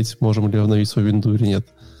еще смотреть, можем ли обновить свою винду или нет.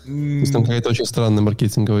 То есть там какая-то очень странная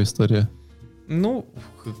маркетинговая история. Ну,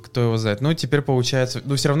 кто его знает. Ну, теперь получается...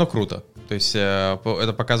 Ну, все равно круто. То есть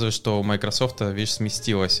это показывает, что у Microsoft, видишь,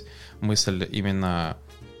 сместилась мысль именно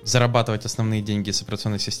зарабатывать основные деньги с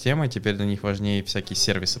операционной системой. Теперь для них важнее всякие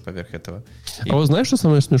сервисы поверх этого. А вот знаешь, что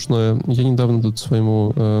самое смешное? Я недавно тут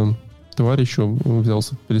своему товарищу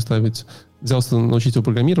взялся научить его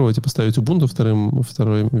программировать и поставить Ubuntu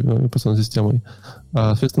второй операционной системой.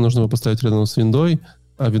 Соответственно, нужно его поставить рядом с виндой,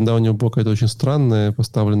 а винда у него была какая-то очень странная,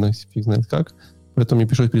 поставлена фиг знает как. Поэтому мне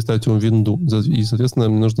пришлось переставить ему винду. И, соответственно,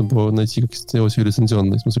 мне нужно было найти, как сделать ее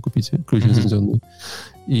лицензионной, в смысле купить ключ лицензионный.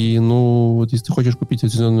 И, вот если ты хочешь купить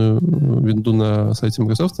лицензионную винду на сайте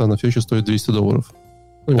Microsoft, она все еще стоит $200.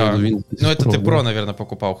 Да. Ну, это ты Pro, наверное,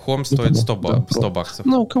 покупал. Home стоит 100 баксов.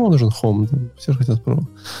 Ну, кому нужен Home? Все же хотят Pro.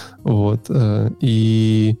 Вот.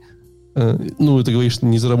 И... Ну, ты говоришь, что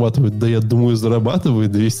не зарабатывают. Да, я думаю,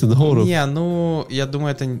 зарабатывают $200. Не, я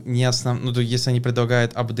думаю, это не основное. Ну, если они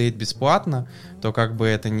предлагают апдейт бесплатно, то как бы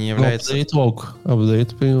это не является...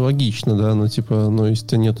 Апдейт логично, да, но если у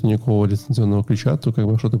тебя нет никакого лицензионного ключа, то как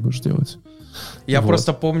бы что ты будешь делать? Я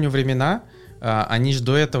просто помню времена, они же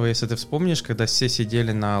до этого, если ты вспомнишь, когда все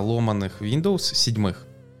сидели на ломаных Windows 7,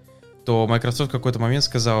 то Microsoft в какой-то момент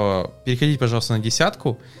сказала: переходите, пожалуйста, на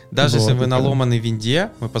 10-ку, даже если вы на ломаной винде,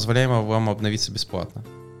 мы позволяем вам обновиться бесплатно.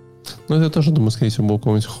 Ну, это тоже, думаю, скорее всего, был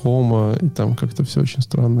какой-нибудь Home, и там как-то все очень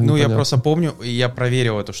странно. Ну, я просто помню, я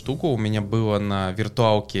проверил эту штуку, у меня было на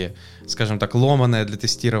виртуалке, скажем так, ломаная для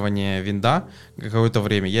тестирования винда какое-то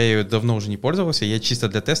время. Я ее давно уже не пользовался, я чисто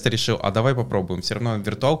для теста решил, давай попробуем. Все равно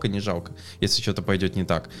виртуалка не жалко, если что-то пойдет не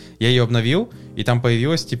так. Я ее обновил, и там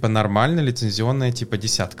появилась, нормальная лицензионная,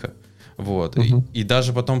 10-ка. Вот. И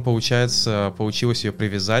даже потом, получилось ее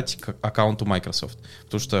привязать к аккаунту Microsoft.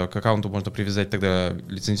 Потому что к аккаунту можно привязать тогда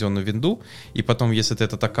лицензионную винду, и потом, если ты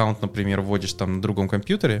этот аккаунт, например, вводишь там на другом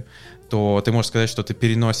компьютере, то ты можешь сказать, что ты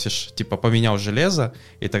переносишь, поменял железо,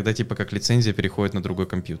 и тогда как лицензия переходит на другой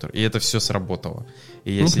компьютер. И это все сработало.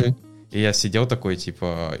 И я сидел такой,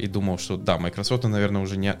 и думал, что да, Microsoft, наверное,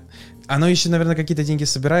 уже не... Оно еще, наверное, какие-то деньги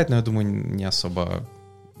собирает, но я думаю, не особо...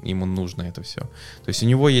 ему нужно это все. То есть у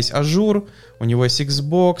него есть Azure, у него есть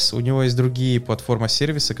Xbox, у него есть другие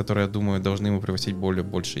платформы-сервисы, которые, я думаю, должны ему приносить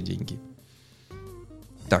большие деньги.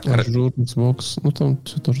 Так, Azure, Xbox, там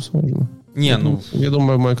все тоже сложно. Я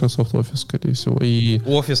думаю, Microsoft Office, скорее всего. И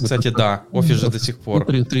Office, кстати, да. Office же до сих пор.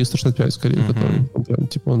 365, скорее, который,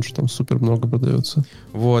 он же там супер много продается.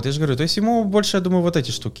 Вот, я же говорю, то есть ему больше, я думаю, вот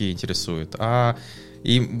эти штуки интересуют. Ты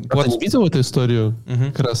не видел эту историю?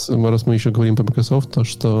 Как раз мы еще говорим по Microsoft, то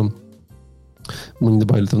что Мы не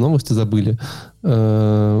добавили это в новости, забыли.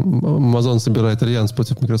 Amazon собирает альянс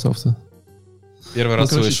против Microsoft. Первый раз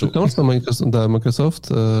слышу. Потому что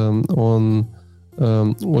Microsoft, он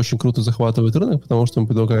очень круто захватывает рынок, потому что он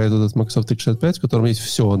предлагает этот Microsoft 365, в котором есть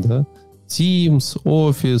все, да? Teams,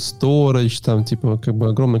 Office, Storage, там типа как бы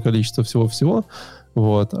огромное количество всего-всего.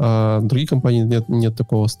 Вот. А в других компаниях нет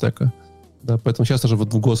такого стека. Да, поэтому сейчас даже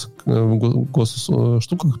вот в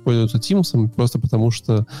госштуках пользуются Teams, просто потому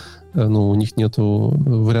что у них нету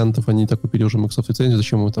вариантов, они так купили уже Microsoft лицензию,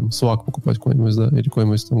 зачем им там Slack покупать какой-нибудь, да, или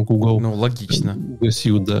какой-нибудь там Google. Ну, логично.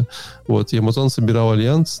 Suite, да. Вот, и Amazon собирал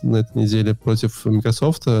альянс на этой неделе против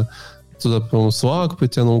Microsoft. Туда, по-моему, Slack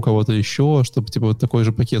притянул кого-то еще, чтобы типа вот такой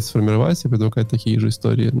же пакет сформировать и предлагать такие же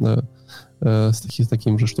истории с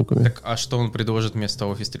такими же штуками. Так, а что он предложит вместо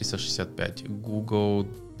Office 365? Google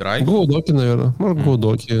Drive? Google Доки, наверное. Может, Google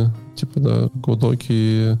Доки. Типа, да, Google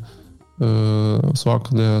Доки,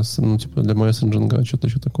 Slack для мессенджинга, что-то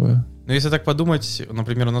еще такое. Ну, если так подумать,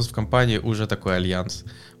 например, у нас в компании уже такой альянс.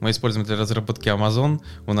 Мы используем для разработки Amazon,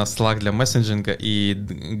 у нас Slack для мессенджинга и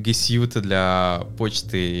G Suite для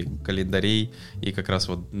почты, календарей и как раз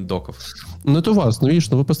вот доков. Ну, это у вас. Ну, видишь,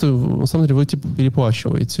 вы просто, на самом деле, вы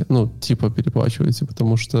переплачиваете. Переплачиваете,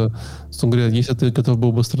 потому что, собственно говоря, если ты готов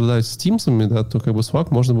был бы страдать с Teams'ами, да, то как бы Slack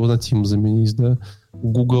можно было на Teams заменить, да.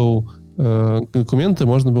 Google документы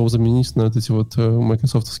можно было заменить на вот эти вот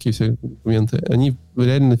майкрософтовские все документы. Они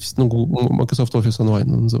реально, Microsoft Office Online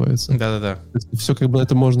называется. Да-да-да. Все как бы на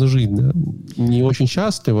это можно жить, да. Не очень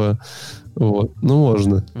счастливо, вот, но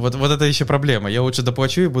можно. Вот это еще проблема. Я лучше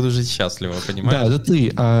доплачу и буду жить счастливо, понимаешь? Да, это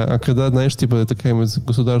ты. А когда, знаешь, типа такая-нибудь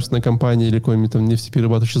государственная компания или какой-нибудь там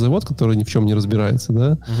нефтеперерабатывающий завод, который ни в чем не разбирается,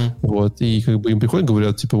 да, вот, и как бы им приходят,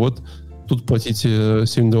 говорят, типа, вот, тут платите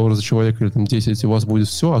 $7 за человека или там 10, и у вас будет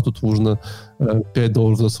все, а тут нужно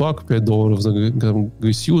 $5 за Slack, $5 за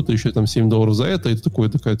G Suite, еще там $7 за это, и ты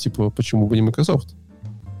такая, типа, почему бы не Microsoft?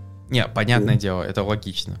 Не, понятное дело, это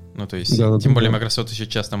логично. Ну, то есть, тем более Microsoft еще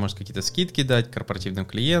часто может какие-то скидки дать корпоративным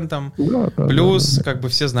клиентам. Плюс, как бы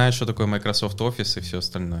все знают, что такое Microsoft Office и все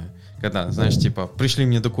остальное. Когда, знаешь, типа, пришли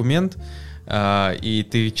мне документ, и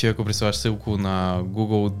ты человеку присылаешь ссылку на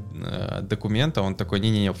Google документ, а он такой,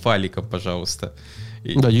 не-не-не, файликом, пожалуйста.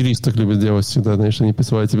 Да, юрист так любит делать всегда, знаешь, они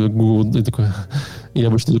присылают тебе Google, и такой, я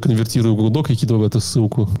обычно конвертирую в Google Doc и кидаю в эту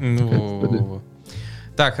ссылку.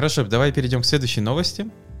 Так, хорошо, давай перейдем к следующей новости.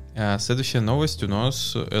 Следующая новость у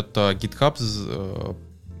нас это GitHub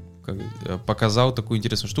показал такую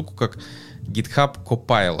интересную штуку, как GitHub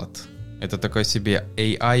Copilot. Это такой себе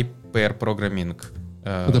AI pair programming.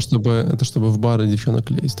 Это чтобы в бары девчонок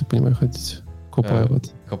лезть, так понимаю, хотите?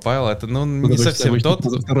 Copilot. Copilot, это, не совсем тот.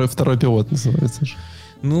 Второй пилот называется.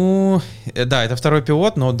 Ну, да, это второй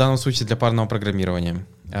пилот, но в данном случае для парного программирования.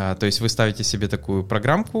 То есть вы ставите себе такую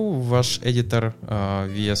программку в ваш эдитор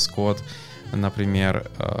VS Code,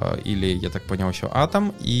 например, или, я так понял, еще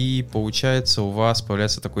Atom, и получается у вас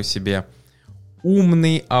появляется такой себе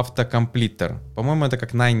умный автокомплитер. По-моему, это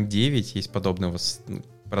как 9.9, есть подобные у вас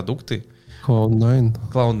продукты.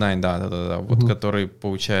 Cloud9, да. Вот который,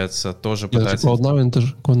 получается, тоже пытается...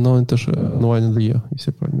 Cloud9 это же Nine IDE,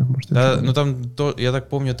 если правильно. Да, ну там, я так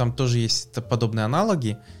помню, там тоже есть подобные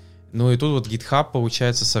аналоги. Ну и тут вот GitHub,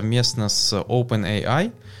 получается, совместно с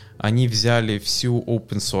OpenAI они взяли всю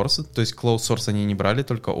open source, то есть closed source они не брали,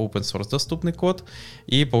 только open source доступный код,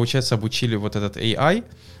 и, получается, обучили вот этот AI,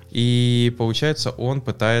 и, получается, он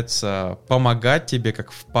пытается помогать тебе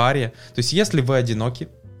как в паре. То есть если вы одинокий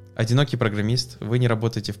программист, вы не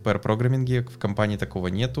работаете в pair-программинге, в компании такого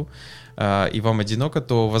нету, и вам одиноко,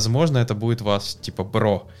 то, возможно, это будет ваш, типа,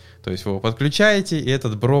 бро. То есть вы его подключаете, и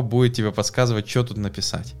этот бро будет тебе подсказывать, что тут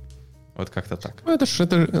написать. Вот как-то так. Ну,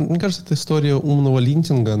 мне кажется, эта история умного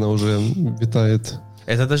линтинга, она уже витает.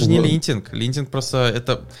 Это даже не линтинг. Линтинг просто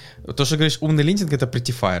это... То, что говоришь, умный линтинг, это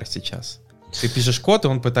prettifier сейчас. Ты пишешь код, и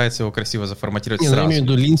он пытается его красиво заформатировать сразу. Я имею в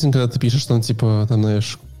виду линтинг, когда ты пишешь, там, типа, там,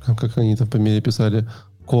 знаешь, как они там по мере писали,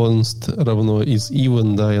 const равно is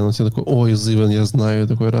even, да, и он все такой, is even, я знаю,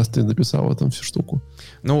 такой раз ты написал там всю штуку.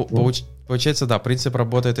 Ну, получается, да, принцип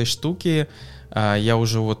работы этой штуки, я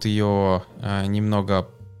уже вот ее немного,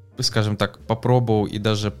 скажем так, попробовал и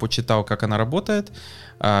даже почитал, как она работает.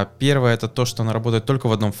 Первое — это то, что она работает только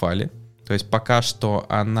в одном файле. То есть пока что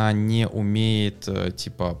она не умеет,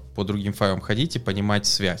 типа, по другим файлам ходить и понимать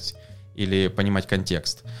связь или понимать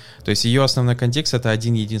контекст. То есть ее основной контекст — это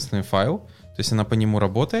один единственный файл. То есть она по нему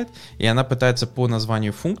работает, и она пытается по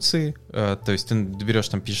названию функции, то есть ты берешь,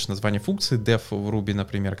 там, пишешь название функции, def в Ruby,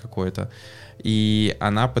 например, какое-то, и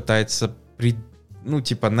она пытается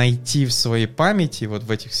найти в своей памяти, вот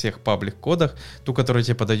в этих всех паблик-кодах, ту, которая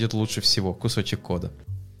тебе подойдет лучше всего, кусочек кода.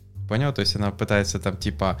 Понял? То есть она пытается там,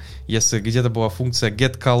 типа, если где-то была функция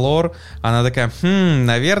getColor, она такая,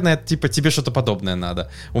 наверное, типа, тебе что-то подобное надо.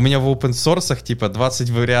 У меня в open source, типа, 20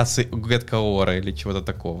 вариаций getColor или чего-то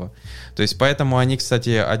такого. То есть поэтому они,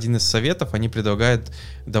 кстати, один из советов, они предлагают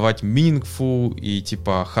давать meaningful и,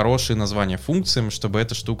 типа, хорошие названия функциям, чтобы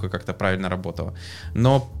эта штука как-то правильно работала.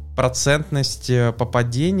 Но процентность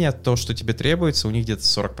попадения, то, что тебе требуется, у них где-то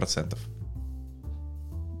 40%.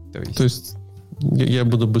 То есть я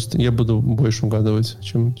буду больше угадывать,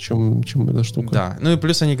 чем эта штука. Да, ну и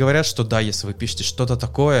плюс они говорят, что да, если вы пишете что-то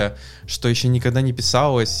такое, что еще никогда не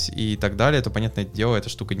писалось и так далее, то, понятное дело, эта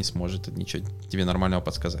штука не сможет ничего тебе нормального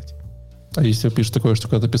подсказать. А если пишешь такое, что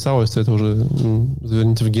когда-то писалось, то это уже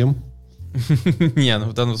заверните в гем? Не, ну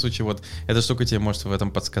в данном случае вот эта штука тебе может в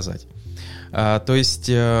этом подсказать. То есть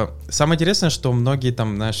самое интересное, что многие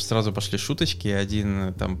там, знаешь, сразу пошли шуточки.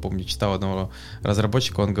 Один, там, помню, читал одного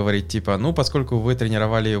разработчика, он говорит, типа, ну, поскольку вы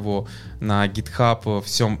тренировали его на GitHub в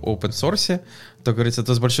всем open source, то, говорится,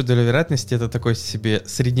 то с большой долей вероятности это такой себе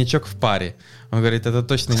среднячок в паре. Он говорит, это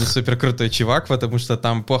точно не супер крутой чувак, потому что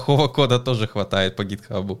там плохого кода тоже хватает по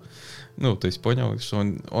GitHub. Ну, то есть понял, что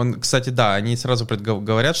он, кстати, да, они сразу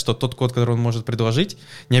говорят, что тот код, который он может предложить,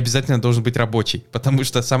 не обязательно должен быть рабочий, потому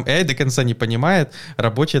что сам AI до конца не понимает,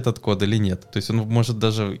 рабочий этот код или нет. То есть он может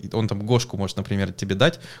даже, он там Гошку может, например, тебе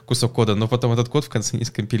дать кусок кода, но потом этот код в конце не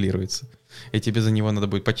скомпилируется, и тебе за него надо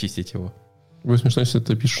будет почистить его. Будет смешно, если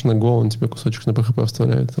ты пишешь на Go, он тебе кусочек на PHP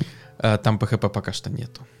вставляет. Там PHP пока что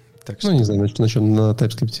нету. Так что... Ну, не знаю, начнем на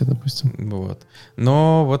TypeScript, допустим. Вот.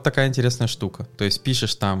 Но вот такая интересная штука. То есть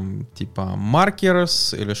пишешь там типа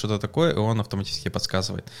markers или что-то такое, и он автоматически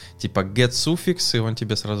подсказывает. Типа get suffix, и он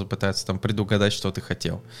тебе сразу пытается там предугадать, что ты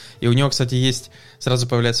хотел. И у него, кстати, есть... Сразу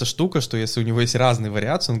появляется штука, что если у него есть разные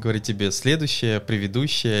вариации, он говорит тебе следующее,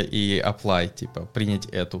 предыдущее и apply, типа принять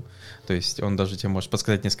эту. То есть он даже тебе может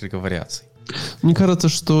подсказать несколько вариаций. Мне кажется,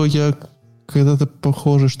 что я когда-то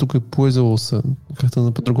похожей штукой пользовался, как-то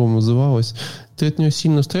она по-другому называлась. Ты от нее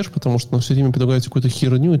сильно устаешь, потому что она все время предлагает какую-то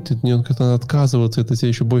херню, и ты от нее как-то отказываться, это тебе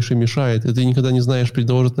еще больше мешает. И ты никогда не знаешь,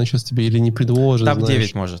 предложит она сейчас тебе или не предложит. Тап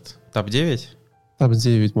 9 может. Тап 9? Тап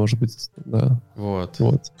 9 может быть, да. Вот.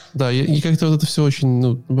 Да, и как-то вот это все очень,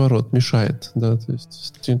 наоборот, мешает. Да, то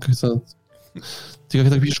есть ты как-то... Ты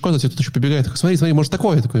когда пишешь код, а тебе кто-то еще побегает, такой, смотри, может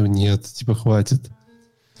такое? Я такой, нет, типа, хватит.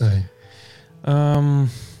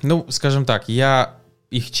 Ну, скажем так, я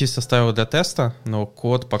их чисто ставил для теста, но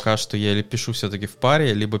код пока что я или пишу все-таки в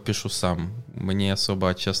паре, либо пишу сам. Мне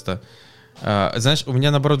особо часто... знаешь, у меня,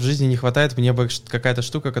 наоборот, в жизни не хватает, мне бы какая-то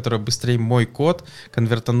штука, которая быстрее мой код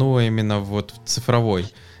конвертанула именно вот в цифровой.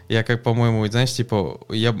 Я как, по-моему, знаешь, типа,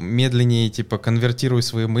 я медленнее, типа, конвертирую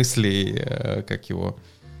свои мысли, как его,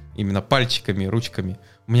 именно пальчиками, ручками.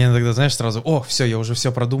 Мне иногда, знаешь, сразу, все, я уже все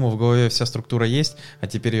продумал, в голове вся структура есть, а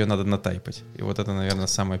теперь ее надо натайпать. И вот это, наверное,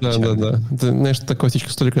 самое печальное. Да. Ты, знаешь, такая фишка,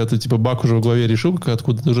 что ли, когда ты, типа, баг уже в голове решил,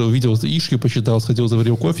 откуда ты уже увидел, ишки посчитал, сходил,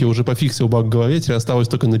 заварил кофе, уже пофиксил баг в голове, тебе осталось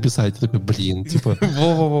только написать. Ты такой, блин, типа...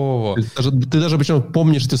 Во-во-во-во. Ты даже причем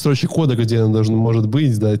помнишь эти строчки кода, где она должна, может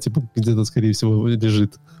быть, да, типа, где-то, скорее всего,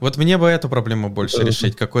 лежит. Вот мне бы эту проблему больше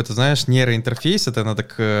решить. Какой-то, знаешь, нейроинтерфейс, это надо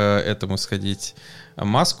к этому сходить,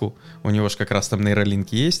 Маску, у него же как раз там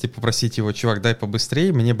нейролинк есть, и попросить его, чувак, дай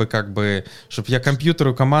побыстрее, мне бы как бы, чтобы я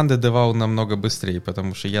компьютеру команды давал намного быстрее,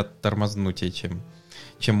 потому что я тормознутее,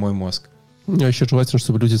 чем мой мозг. Мне вообще желательно,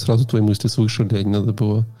 чтобы люди сразу твои мысли слышали, а не надо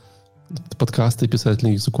было подкасты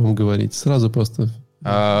писательным языком говорить. Сразу просто...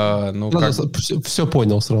 все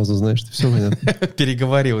понял сразу, знаешь, все понятно.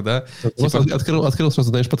 Переговорил, да? Открыл сразу,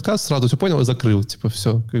 знаешь, подкаст, сразу все понял и закрыл, типа,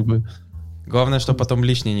 все, как бы... Главное, чтобы потом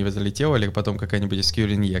лишнее не залетело, или потом какая-нибудь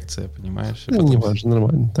SQL-инъекция, понимаешь? Ну, не важно,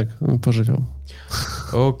 нормально. Так, поживем.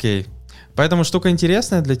 Окей. Поэтому штука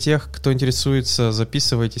интересная для тех, кто интересуется,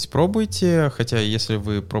 записывайтесь, пробуйте. Хотя, если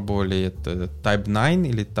вы пробовали это Type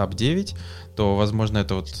 9 или Type 9, то, возможно,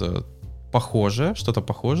 это вот похоже, что-то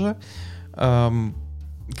похожее.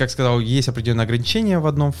 Как сказал, есть определенные ограничения в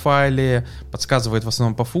одном файле, подсказывает в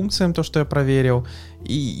основном по функциям то, что я проверил.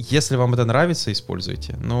 И если вам это нравится,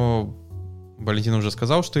 используйте. Но Валентин уже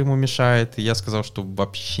сказал, что ему мешает, и я сказал, что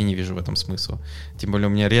вообще не вижу в этом смысла. Тем более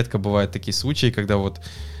у меня редко бывают такие случаи, когда вот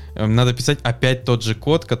надо писать опять тот же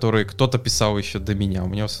код, который кто-то писал еще до меня. У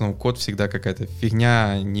меня в основном код всегда какая-то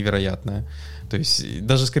фигня невероятная. То есть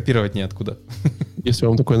даже скопировать неоткуда. Если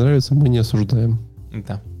вам такое нравится, мы не осуждаем.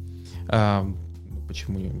 Да.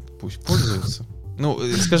 Почему? Пусть пользуются. Ну,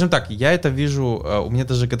 скажем так, я это вижу... У меня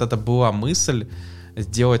даже когда-то была мысль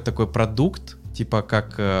сделать такой продукт, типа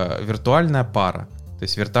как виртуальная пара. То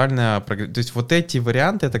есть виртуальная... То есть вот эти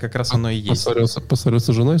варианты, это как раз оно и есть.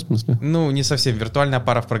 Поссорился с женой, в смысле? Ну, не совсем. Виртуальная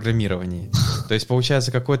пара в программировании. То есть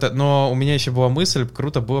получается какой-то... Но у меня еще была мысль,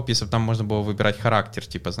 круто было бы, если бы там можно было выбирать характер,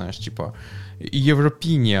 типа, знаешь, типа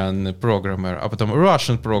European programmer, а потом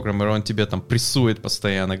Russian programmer, он тебе там прессует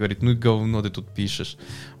постоянно, говорит, ну и говно ты тут пишешь.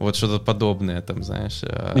 Вот что-то подобное там, знаешь.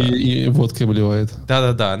 И водкой обливает.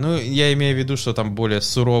 Да-да-да. Ну, я имею в виду, что там более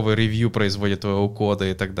суровый ревью производит твоего кода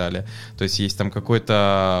и так далее. То есть есть там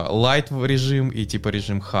какой-то light режим и типа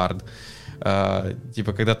режим hard.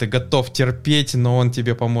 Типа, когда ты готов терпеть, но он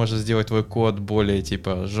тебе поможет сделать твой код более,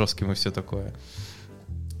 типа, жестким и все такое.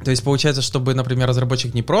 То есть получается, чтобы, например,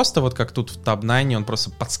 разработчик не просто, вот как тут в Tab 9, он просто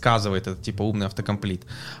подсказывает, это типа умный автокомплит,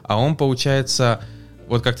 а он, получается,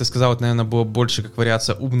 вот как ты сказал, это, наверное, было больше как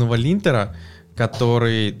вариация умного линтера,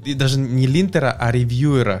 который, и даже не линтера, а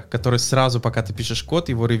ревьюера, который сразу, пока ты пишешь код,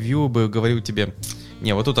 его ревью бы говорил тебе,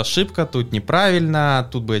 не, вот тут ошибка, тут неправильно,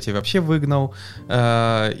 тут бы я тебя вообще выгнал,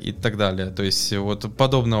 и так далее. То есть вот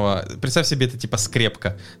подобного, представь себе, это типа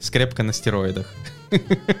скрепка на стероидах.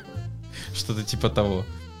 Что-то типа того.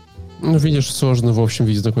 Ну, видишь, сложно в общем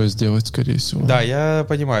виде такое сделать, скорее всего. Да, я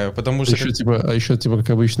понимаю, потому что... Еще, как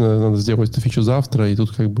обычно, надо сделать эту фичу завтра, и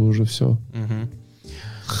тут как бы уже все.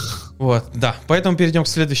 Вот, да. Поэтому перейдем к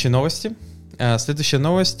следующей новости. Следующая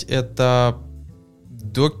новость — это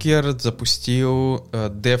Docker запустил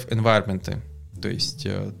Dev Environment, то есть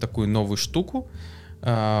такую новую штуку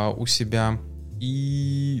у себя.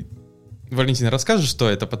 И, Валентин, расскажешь, что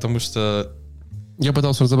это, потому что... Я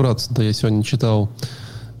пытался разобраться, да, я сегодня читал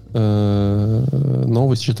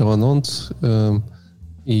новость, читал анонс,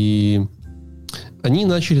 и они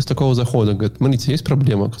начали с такого захода. Говорят, смотрите, есть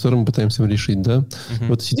проблема, которую мы пытаемся решить, да?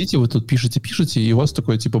 Вот сидите, вы тут пишете, и у вас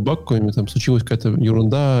такой, типа, баг какой-нибудь, там, случилась какая-то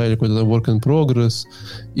ерунда, или какой-то там work in progress,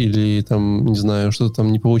 или, там, не знаю, что-то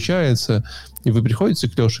там не получается, и вы приходите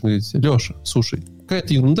к Леше и говорите, Леша, слушай,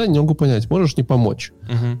 какая-то ерунда, не могу понять, можешь не помочь,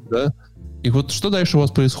 да? И вот что дальше у вас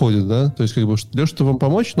происходит, да? То есть, как бы, Леша, что вам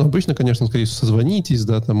помочь? Ну, обычно, конечно, скорее всего, созвонитесь,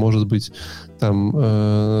 да, там, может быть, там,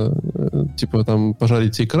 типа, там,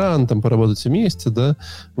 пожарите экран, там, поработайте вместе, да,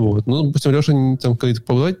 вот. Ну, допустим, Леша, там,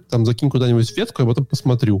 говорит, там, закинь куда-нибудь ветку, я потом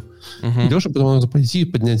посмотрю. И Леша потом надо пойти,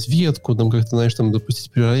 поднять ветку, там, как-то, знаешь, там,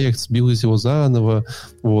 допустить проект, сбилось его заново,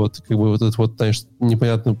 вот, как бы, вот этот вот, знаешь,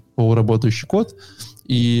 непонятно полуработающий код.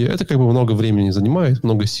 И это как бы много времени занимает,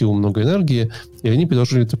 много сил, много энергии. И они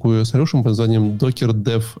предложили такую solution под названием Docker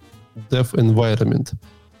Dev Environment.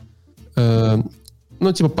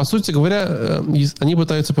 Ну, типа, по сути говоря, они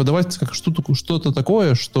пытаются подавать как что-то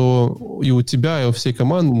такое, что и у тебя, и у всей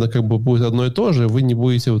команды как бы будет одно и то же. Вы не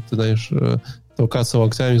будете, вот, ты знаешь, толкаться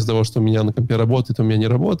локтями из-за того, что у меня на компе работает, у меня не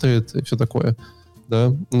работает, и все такое.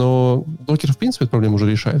 Да? Но Docker, в принципе, эту проблему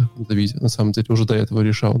уже решает в каком-то виде. На самом деле, уже до этого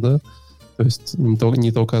решал, да? То есть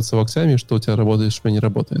не толкаться локтями, что у тебя работает, что у тебя не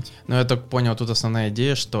работает. Ну, я так понял, тут основная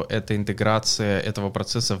идея, что это интеграция этого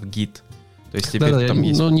процесса в Git. То есть теперь да, там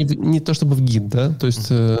есть... Но не то чтобы в Git, да? То есть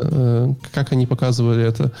как они показывали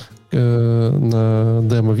это на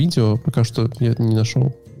демо-видео, пока что я не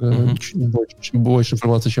нашел больше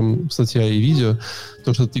информации, чем статья и видео.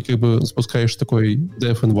 То, что ты как бы спускаешь такой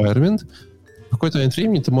dev environment, в какой-то момент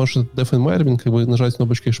времени ты можешь этот dev environment как бы нажать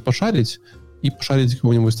кнопочкой «пошарить», и пошарить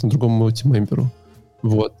какому-нибудь там другому тиммемберу.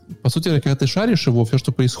 Вот. По сути, когда ты шаришь его, все,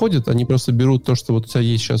 что происходит, они просто берут то, что вот у тебя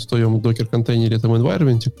есть сейчас в твоем докер-контейнере, там,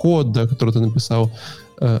 environment, код, да, который ты написал,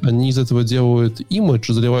 они из этого делают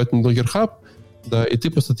имидж, заливают на Docker Hub, да, и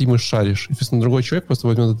ты просто этот имидж шаришь. И, соответственно, другой человек просто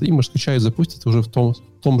возьмет этот имидж, скачает, запустит уже в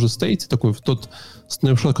том же стейте, такой, в тот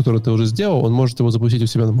снапшот, который ты уже сделал, он может его запустить у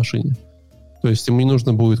себя на машине. То есть ему не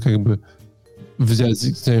нужно будет как бы взять,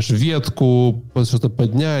 знаешь, ветку, что-то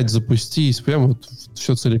поднять, запустить, прям вот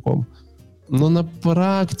все целиком. Но на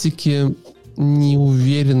практике не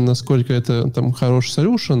уверен, насколько это там хороший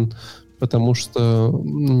solution, потому что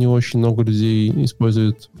не очень много людей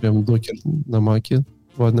используют прям докер на маке.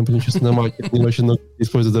 Ладно, будем честно, на маке не очень много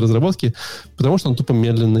используют для разработки, потому что он тупо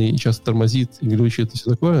медленный и часто тормозит, и глючит, и все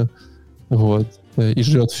такое. Вот. И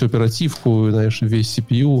жрет всю оперативку, знаешь, весь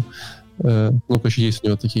CPU. Ну, короче, есть у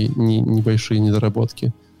него такие небольшие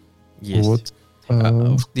недоработки. Есть. Вот.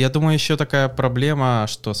 Я думаю, еще такая проблема,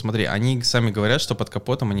 что, смотри, они сами говорят, что под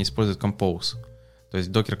капотом они используют Compose. То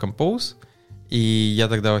есть Docker Compose. И я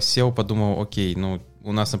тогда сел, подумал, окей, ну,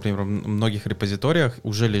 у нас, например, в многих репозиториях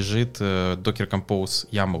уже лежит Docker Compose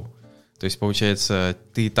YAML. То есть, получается,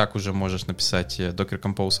 ты и так уже можешь написать Docker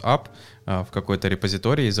Compose app в какой-то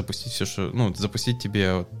репозитории и запустить все, что, ну, запустить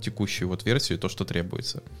тебе текущую вот версию, то, что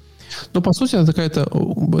требуется. Ну, по сути, это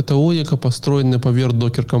это логика, построенная поверх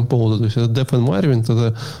Docker Compose. То есть это Dev Environment,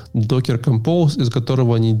 это Docker Compose, из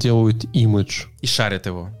которого они делают image. И шарят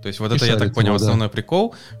его. То есть вот И это, я так понял, его, основной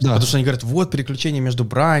прикол. Да. Потому что они говорят, вот переключение между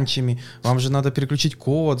бранчами, вам же надо переключить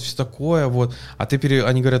код, все такое, вот. А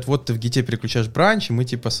они говорят, вот ты в гите переключаешь бранч, и мы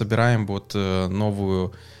типа собираем вот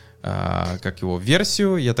новую,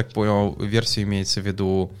 версию. Я так понял, версию имеется в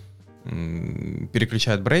виду,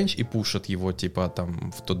 переключает бранч и пушит его типа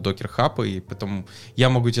там в тот Docker Hub, и потом я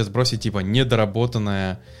могу тебе сбросить типа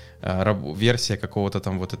недоработанная версия какого-то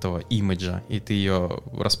там вот этого имиджа, и ты ее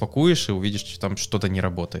распакуешь и увидишь, что там что-то не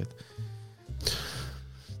работает.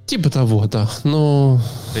 Типа того, да. Но...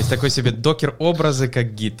 То есть такой себе докер-образы,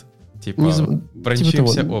 как гид. Типа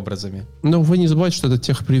бранчуемся образами. Но вы не забывайте, что это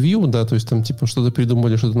техпревью, да, то есть там типа что-то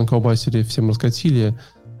придумали, что-то наколбасили, всем раскатили.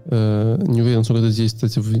 Не уверен, сколько это здесь,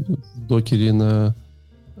 кстати, в докере на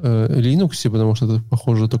Linux, потому что это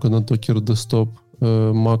похоже только на докер десктоп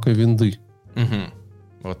Mac и винды.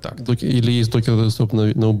 Угу. Вот так. Или есть докер десктоп на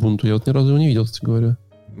Ubuntu. Я вот ни разу его не видел, кстати говоря.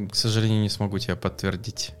 К сожалению, не смогу тебя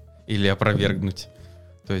подтвердить или опровергнуть.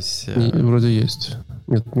 То есть... Вроде есть.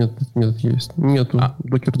 Нет, есть. Нету.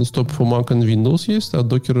 Docker Desktop for Mac and Windows есть, а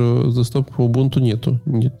Docker Desktop for Ubuntu нету.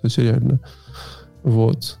 Нет, это реально.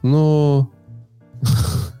 Вот. Но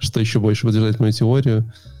что еще больше подтверждает мою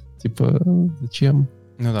теорию? Типа, зачем?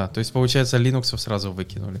 Ну да, то есть, получается, Linux сразу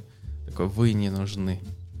выкинули. Такой, вы не нужны.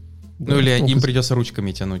 Да, ну или им придется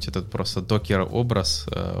ручками тянуть этот просто докер-образ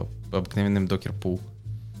обыкновенным докер-пул.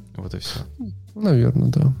 Вот и все. Наверное,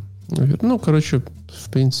 да. Ну, короче,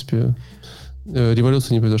 в принципе,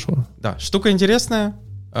 революция не произошла. Да, штука интересная.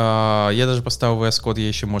 Я даже поставил VS Code, я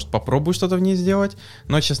еще, может, попробую что-то в ней сделать.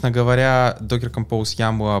 Но, честно говоря, Docker Compose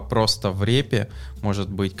YAML просто в репе, может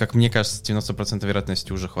быть, как мне кажется, с 90%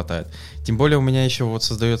 вероятности уже хватает. Тем более у меня еще вот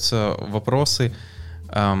создаются вопросы.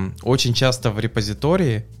 Очень часто в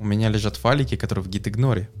репозитории у меня лежат файлики, которые в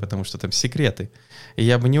gitignore, потому что там секреты. И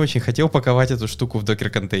я бы не очень хотел паковать эту штуку в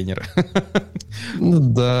докер-контейнер. Ну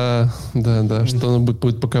да, что он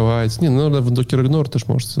будет паковать. Не, ну в докер-игнор ты ж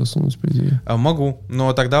можешь засунуть, по идее. Могу,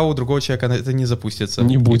 но тогда у другого человека это не запустится.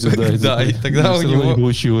 Не будет, да. Да, и тогда у него... не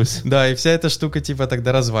получилось. Да, и вся эта штука типа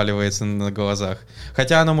тогда разваливается на глазах.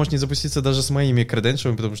 Хотя она может не запуститься даже с моими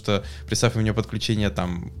креденшалами, потому что, представь, у меня подключение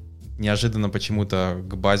там неожиданно почему-то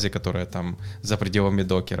к базе, которая там за пределами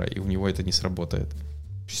докера, и у него это не сработает.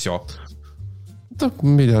 Все. Так,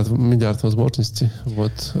 миллиард возможностей.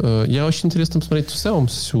 Вот. Я очень интересно посмотреть в целом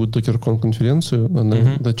всю DockerCon конференцию. Она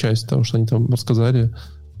это часть того, что они там рассказали,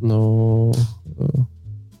 но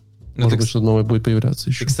может быть, что-то новое будет появляться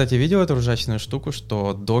еще. Ты, кстати, видел эту ржачную штуку,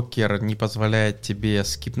 что Docker не позволяет тебе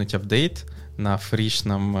скипнуть апдейт на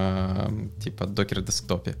фришном типа Docker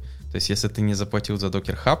десктопе? То есть, если ты не заплатил за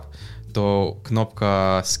Docker Hub, то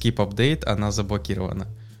кнопка Skip Update, она заблокирована.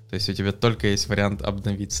 То есть, у тебя только есть вариант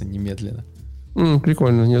обновиться немедленно.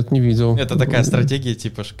 Прикольно, нет, не видел. Это такая стратегия,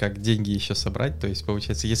 типа, как деньги еще собрать. То есть,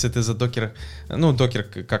 получается, если ты за Docker... Ну,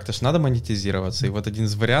 Docker как-то ж надо монетизироваться. И вот один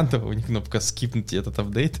из вариантов, у них кнопка «Скипнуть этот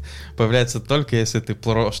апдейт» появляется только если ты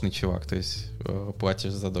прошный чувак, то есть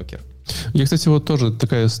платишь за Docker. Я, кстати, вот тоже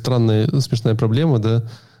такая странная, смешная проблема, да.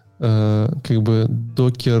 Как бы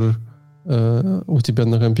Docker у тебя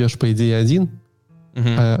на компе, по идее, один,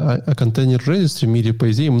 а контейнер registry в мире,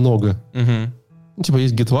 по идее, много. Типа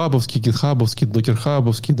есть гитвабовский, гитхабовский,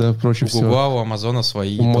 докерхабовский, да, прочее все. У Гугла, у Амазона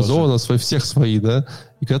свои. У Амазона всех свои, да.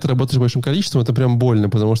 И когда ты работаешь большим количеством, это прям больно,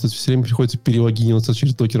 потому что все время приходится перелогиниваться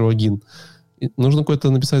через докер-логин. Нужно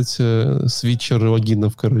какой-то написать свитчер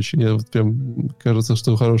логинов, короче. Я вот прям, кажется,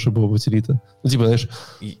 что хорошая была утилита. Ну, типа, знаешь...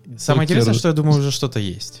 Самое интересное, что я думаю, уже что-то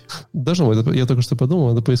есть. Даже я только что подумал,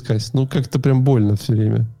 надо поискать. Ну, как-то прям больно все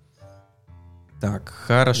время. Так,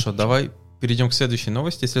 хорошо, давай перейдем к следующей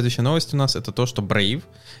новости. Следующая новость у нас это то, что Brave.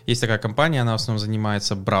 Есть такая компания, она в основном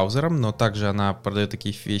занимается браузером, но также она продает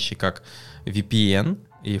такие вещи, как VPN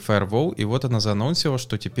и Firewall. И вот она заанонсила,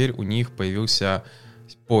 что теперь у них появился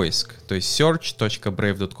поиск, то есть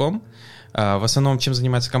search.brave.com. В основном, чем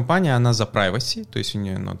занимается компания, она за privacy, то есть у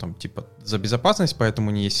нее, ну, там, типа, за безопасность, поэтому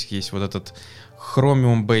у нее есть вот этот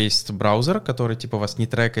Chromium-based браузер, который, типа, вас не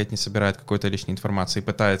трекает, не собирает какой-то лишней информации,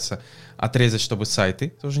 пытается отрезать, чтобы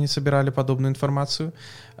сайты тоже не собирали подобную информацию.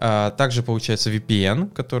 Также, получается, VPN,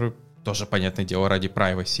 который тоже, понятное дело, ради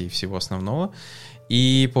privacy и всего основного.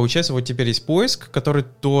 И, получается, вот теперь есть поиск, который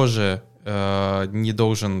тоже не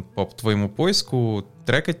должен по твоему поиску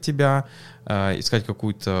трекать тебя, искать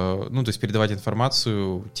какую-то, ну, то есть передавать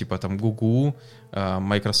информацию типа там Google,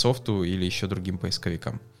 Microsoft или еще другим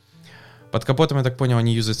поисковикам. Под капотом, я так понял,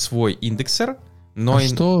 они юзают свой индексер, но...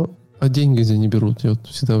 А деньги где не берут? Вот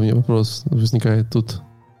всегда у меня вопрос возникает тут.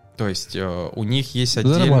 То есть у них есть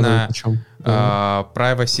Зарабатывают отдельно причем.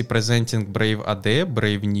 Privacy Presenting Brave AD,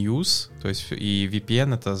 Brave News, то есть и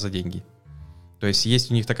VPN это за деньги. То есть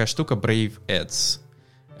есть у них такая штука Brave Ads.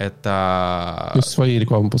 Это... То есть свои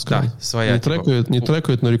рекламы пускают. Да, своя. Не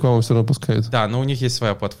трекают, но рекламу все равно пускают. Да, но у них есть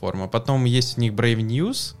своя платформа. Потом есть у них Brave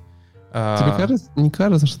News. Тебе не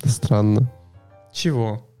кажется, что это странно?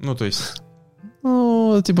 Чего? Ну, то есть...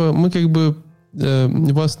 Ну, типа, мы как бы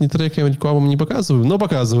вас не трекаем, рекламу не показываем, но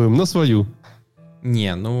показываем на свою.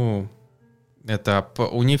 Не, ну... Это...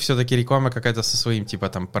 У них все-таки реклама какая-то со своим, типа,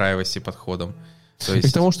 там, privacy подходом. То есть...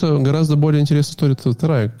 И потому что гораздо более интересная история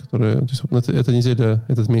вторая, которая... То есть, вот эта неделя,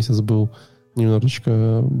 этот месяц был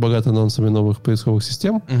немножечко богат анонсами новых поисковых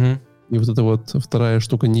систем. Угу. И вот эта вот вторая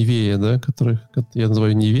штука Nivea, да, которую я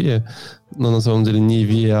называю Nivea, но на самом деле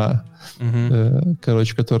Nivea,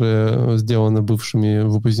 короче, которая сделана бывшими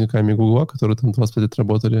выпускниками Гугла, которые там 25 лет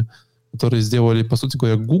работали, которые сделали, по сути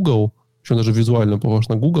говоря, Google, причем даже визуально похож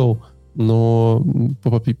на Google, но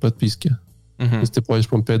по подписке. То есть ты платишь,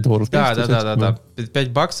 по-моему, $5. Да.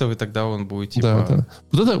 $5, и тогда он будет, типа... Да.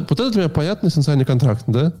 Вот это для меня понятный социальный контракт,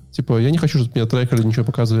 да? Типа, я не хочу, чтобы меня трекали, ничего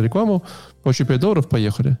показывали рекламу, плачу $5,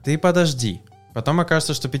 поехали. Ты подожди. Потом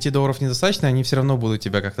окажется, что $5 недостаточно, они все равно будут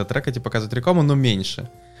тебя как-то трекать и показывать рекламу, но меньше.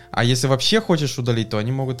 А если вообще хочешь удалить, то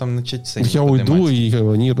они могут там начать ценник Я поднимать. уйду, и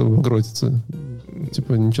они грозятся.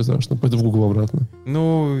 Типа, ничего страшного, пойду в Google обратно.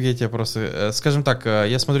 Ну, я тебе просто... Скажем так,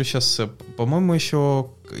 я смотрю сейчас, по-моему, еще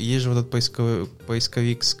есть же вот этот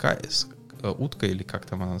поисковик Sky, утка или как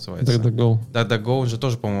там она называется? DuckDuckGo. DuckDuckGo, он же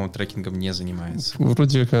тоже, по-моему, трекингом не занимается.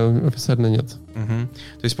 Вроде как официально нет. Угу.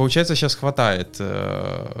 То есть, получается, сейчас хватает.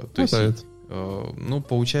 Хватает. Ну,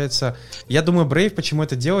 получается... Я думаю, Brave почему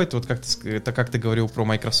это делает, вот как ты говорил про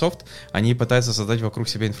Microsoft, они пытаются создать вокруг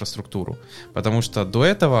себя инфраструктуру. Потому что до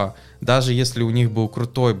этого, даже если у них был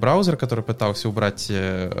крутой браузер, который пытался убрать,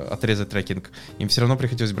 отрезать трекинг, им все равно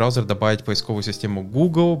приходилось в браузер добавить поисковую систему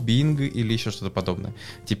Google, Bing или еще что-то подобное.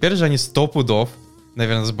 Теперь же они 100 пудов,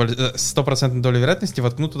 наверное, с 100% долей вероятности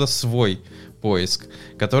воткнут туда свой поиск,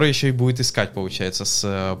 который еще и будет искать,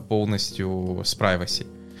 получается, полностью с privacy.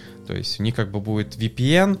 То есть у них как бы будет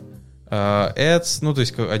VPN, Ads, ну то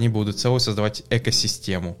есть они будут целую создавать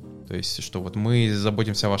экосистему. То есть что вот мы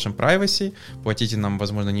заботимся о вашем privacy, платите нам,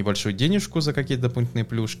 возможно, небольшую денежку за какие-то дополнительные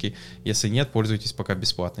плюшки. Если нет, пользуйтесь пока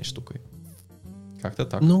бесплатной штукой. Как-то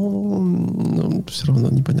так. Ну, все равно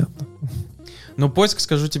непонятно. Но поиск,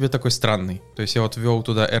 скажу тебе, такой странный. То есть я вот ввел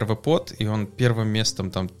туда RVPod, и он первым местом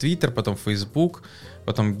там Twitter, потом Facebook,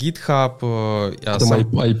 потом GitHub. Потом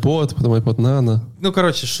iPod, потом iPod Nano. Ну,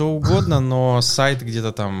 короче, что угодно, но сайт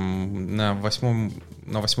где-то там на восьмом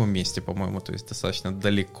месте, по-моему, то есть достаточно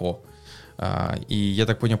далеко. И я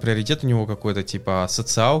так понял, приоритет у него какой-то типа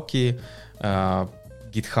социалки,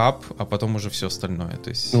 GitHub, а потом уже все остальное. То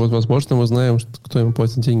есть... Ну вот, возможно, мы знаем, кто ему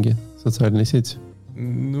платит деньги. Социальные сети.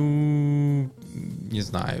 Ну, не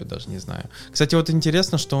знаю, даже не знаю. Кстати, вот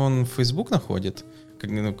интересно, что он в Facebook находит.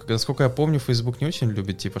 Насколько я помню, Facebook не очень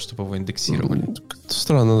любит, типа, чтобы его индексировали.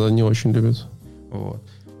 Странно, да, не очень любит. Вот.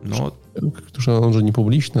 Но... Потому что он же не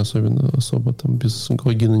публичный особо, там без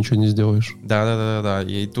логина ничего не сделаешь. Да.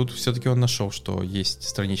 И тут все-таки он нашел, что есть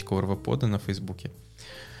страничка RVPod на Фейсбуке.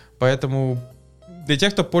 Поэтому для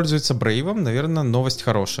тех, кто пользуется Brave, наверное, новость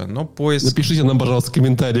хорошая. Но поиск... Напишите нам, пожалуйста, в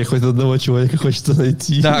комментариях, хоть одного человека хочется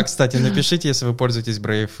найти. Да, кстати, напишите, если вы пользуетесь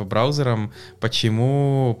Brave браузером,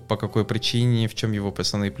 почему, по какой причине, в чем его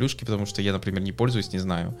основные плюшки, потому что я, например, не пользуюсь, не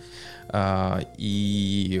знаю.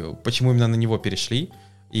 И почему именно на него перешли,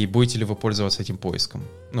 и будете ли вы пользоваться этим поиском,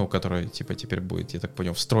 ну, который, типа, теперь будет, я так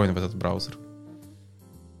понял, встроен в этот браузер.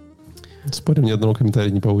 Спорим, ни одного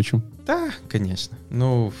комментария не получим. Да, конечно.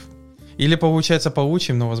 Ну, или, получается,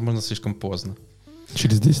 получим, но, возможно, слишком поздно.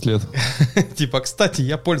 Через 10 лет. Типа, кстати,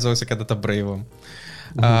 я пользовался когда-то Брейвом.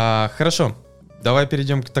 Хорошо, давай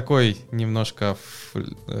перейдем к такой немножко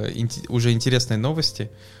уже интересной новости.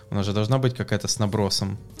 У нас же должна быть какая-то с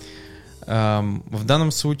набросом. В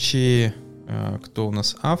данном случае, кто у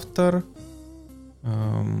нас автор?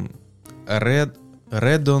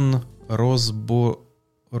 Редон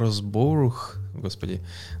Росборух. Господи,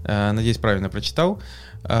 надеюсь, правильно прочитал.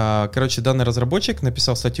 Короче, данный разработчик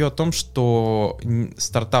написал статью о том, что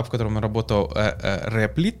стартап, в котором он работал,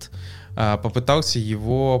 Replit, попытался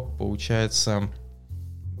его, получается,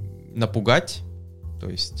 напугать. То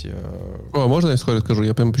есть... можно я историю скажу?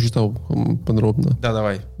 Я прям почитал подробно. Да,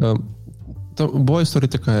 давай. Там была история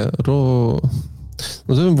такая.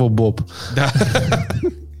 Назовем его Боб. Да.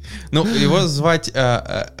 Ну, его звать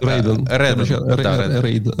Рейден.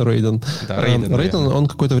 Рейден, он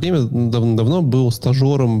какое-то время давно был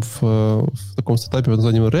стажером в таком стартапе под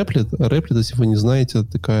названием Replit. Replit, если вы не знаете,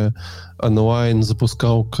 это такая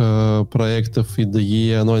онлайн-запускалка проектов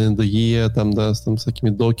IDE, онлайн IDE, там, да, с такими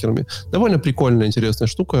докерами. Довольно прикольная, интересная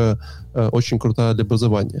штука, очень крутая для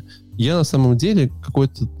образования. Я на самом деле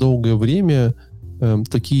какое-то долгое время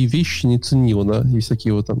такие вещи не ценил, да, есть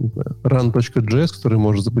такие вот там, не знаю, run.js, который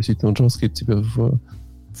может запустить там JavaScript тебе в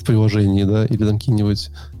приложении, да, или там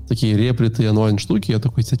какие-нибудь такие реплиты и онлайн-штуки, я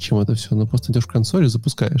такой, зачем это все? Ну, просто идешь в консоль и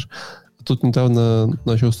запускаешь. Тут недавно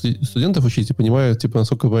начал студентов учить и понимаю, типа,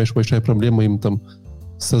 насколько, понимаешь, большая проблема им там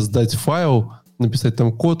создать файл, написать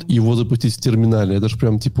там код и его запустить в терминале. Это же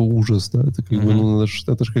прям типа ужас, да, это как бы, ну,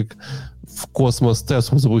 это же как в космос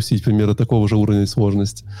Теслу запустить, примерно, такого же уровня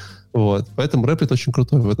сложности. Вот. Поэтому Replit очень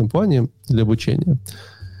крутой в этом плане для обучения.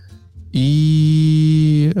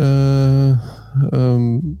 И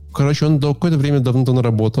короче, он какое-то время давно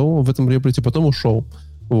работал в этом Replit, потом ушел.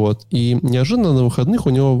 Вот. И неожиданно на выходных у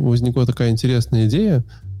него возникла такая интересная идея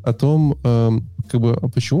о том, как бы,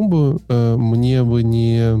 почему бы мне бы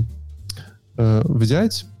не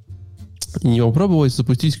взять и не попробовать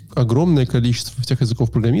запустить огромное количество всех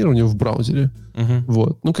языков программирования в браузере.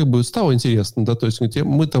 Вот. Ну, как бы стало интересно, да, то есть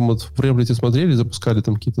мы там вот в Replit смотрели, запускали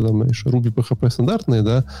там какие-то там, знаешь, Ruby, PHP стандартные,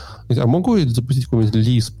 да, а могу я запустить какой-нибудь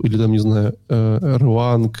Lisp или там, не знаю,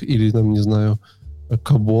 Erlang или там, не знаю,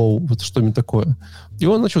 Cabol, вот что-нибудь такое. И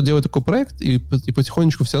он начал делать такой проект и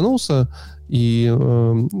потихонечку втянулся, и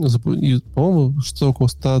по-моему, что около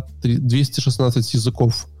 216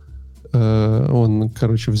 языков он,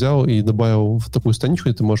 короче, взял и добавил в такую страничку,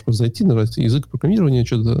 где ты можешь просто зайти, нажать язык программирования,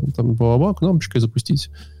 что-то там, бла-бла, кнопочкой запустить.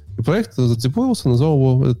 И проект задеплоился, назвал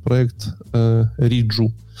его этот проект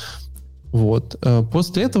Риджу. Вот.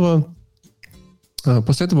 После этого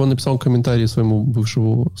он написал комментарий своему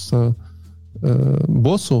бывшему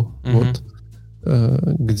боссу, вот,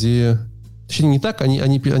 где... Точнее, не так,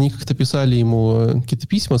 они как-то писали ему какие-то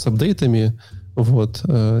письма с апдейтами, вот,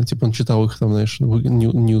 типа он читал их там, знаешь,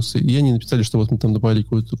 ньюсы, и они написали, что вот мы там добавили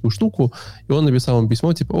какую-то такую штуку, и он написал им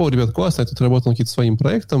письмо, типа, о, ребят, классно, я тут работал над каким-то своим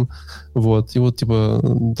проектом, вот, и вот,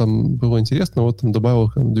 типа, там было интересно, вот там добавил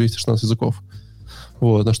там, 216 языков.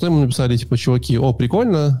 Вот, на что ему написали, типа, чуваки, о,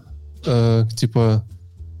 прикольно, типа,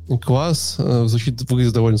 класс,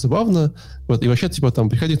 выглядит довольно забавно, вот, и вообще, типа, там,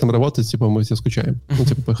 приходи там работать, типа, мы тебя скучаем. Ну,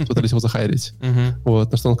 типа, пытались его захайрить. Вот,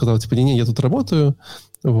 на что он сказал, типа, не, я тут работаю,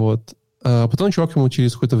 вот. А потом чувак ему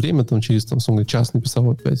через какое-то время, там, через, там, условно, час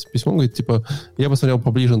написал опять письмо, говорит, типа, я посмотрел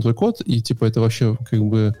поближе на твой код, и, типа, это вообще, как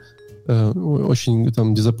бы, очень,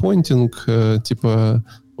 там, disappointing, типа,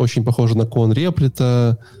 очень похоже на клон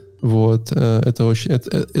Реплита, вот, это очень,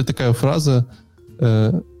 это такая фраза,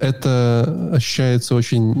 это ощущается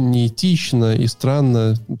очень неэтично и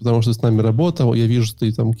странно, потому что ты с нами работал, я вижу, что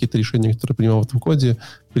ты там какие-то решения, которые принимал в этом коде,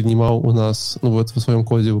 принимал у нас, ну, вот, в своем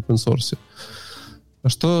коде в open source.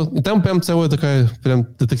 И там прям целая такая прям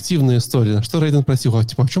детективная история. Что Рейден просил?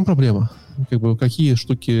 Типа, а в чем проблема? Как бы, какие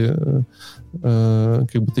штуки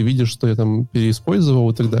как бы ты видишь, что я там переиспользовал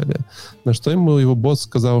и так далее. На что ему его босс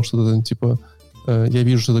сказал, что типа, я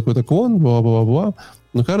вижу, что такой-то клон, бла-бла-бла.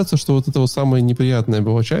 Но кажется, что вот это вот самая неприятная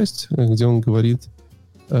была часть, где он говорит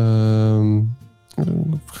в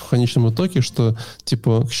конечном итоге, что,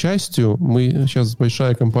 типа, к счастью, мы сейчас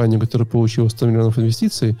большая компания, которая получила 100 миллионов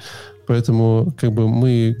инвестиций, поэтому как бы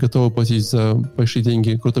мы готовы платить за большие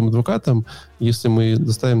деньги крутым адвокатам, если мы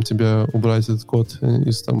заставим тебя убрать этот код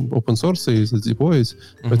из там open source и задеплоить,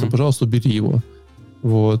 поэтому, пожалуйста, убери его.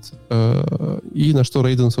 Вот. И на что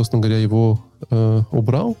Рейден, собственно говоря, его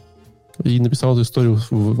убрал и написал эту историю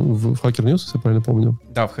в Hacker News, если я правильно помню.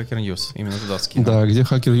 Да, в Hacker News. Именно туда скинул. Да, где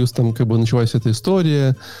Hacker News, там как бы началась эта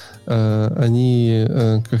история. Они...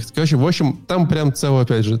 Короче, в общем, там прям целая,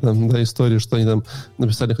 опять же, там, да, история, что они там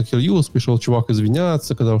написали Hacker News, пришел чувак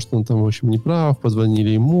извиняться, сказал, что он там, в общем, не прав, позвонили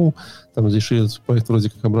ему, там решили этот проект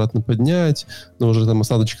вроде как обратно поднять, но уже там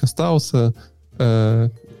осадочек остался,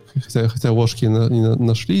 хотя ложки не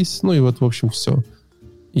нашлись, ну и вот, в общем, все.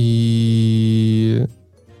 И...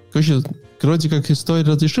 Короче, вроде как история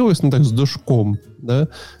разрешилась, но так с душком, да?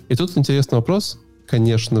 И тут интересный вопрос,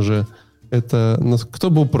 конечно же, это кто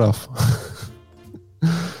был прав?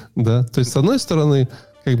 Да, то есть, с одной стороны,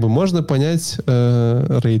 как бы можно понять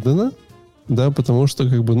Рейдена, да, потому что,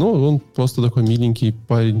 как бы, ну, он просто такой миленький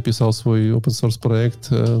парень, писал свой open source проект,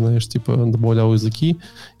 знаешь, типа, добавлял языки,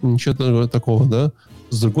 ничего такого, да.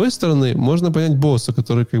 С другой стороны, можно понять босса,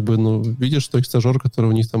 который, как бы, ну, видишь, что их стажер, который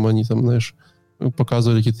у них там, они там, знаешь,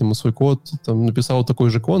 показывали какие-то ему свой код, там, написал такой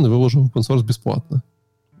же клон и выложил в open source бесплатно.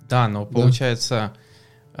 Да, но получается,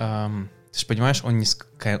 ты же понимаешь, он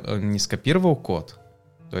не скопировал код,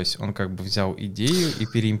 то есть он как бы взял идею и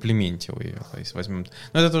переимплементил ее. То есть возьмем...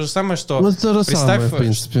 Ну, это то же самое, что... Ну, это же представь, самое, в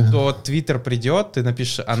принципе. что Twitter придет, ты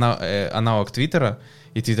напишешь аналог Твиттера,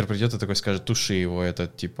 и Твиттер придет и такой скажет, туши его, это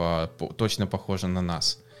типа точно похоже на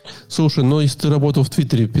нас. Слушай, ну если ты работал в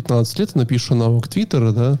Твиттере 15 лет и напишешь аналог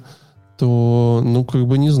Твиттера, да, то, ну, как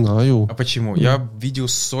бы не знаю. А почему? Я видел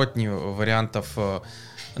сотни вариантов,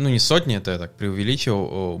 ну, не сотни, это я так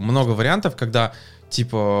преувеличил, много вариантов, когда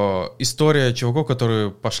типа история чуваков,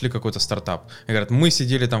 которые пошли в какой-то стартап. И говорят, мы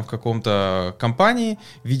сидели там в каком-то компании,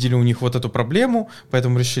 видели у них вот эту проблему,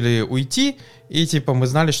 поэтому решили уйти, и типа мы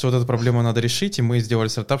знали, что вот эту проблему надо решить, и мы сделали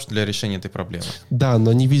стартап для решения этой проблемы. Да,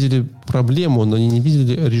 но они видели проблему, но они не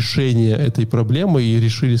видели решения этой проблемы и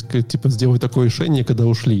решили, типа, сделать такое решение, когда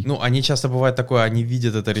ушли. Ну, они часто бывает такое, они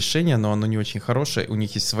видят это решение, но оно не очень хорошее, у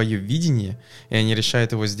них есть свое видение, и они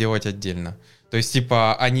решают его сделать отдельно. То есть,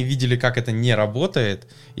 типа, они видели, как это не работает,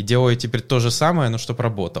 и делают теперь то же самое, но чтобы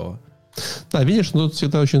работало. Да, видишь, но тут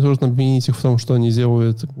всегда очень сложно обвинить их в том, что они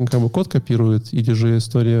делают, как бы код копируют, или же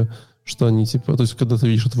история, что они, типа, то есть, когда ты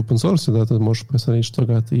видишь это в open source, да, ты можешь посмотреть,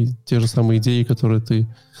 что ты те же самые идеи, которые ты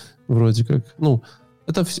вроде как, ну,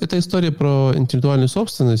 это история про интеллектуальную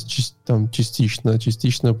собственность, там,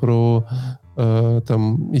 частично про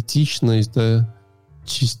там, этичность, да,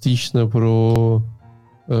 частично про...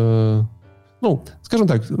 ну, скажем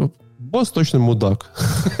так, босс точно мудак.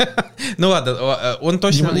 Ну ладно, он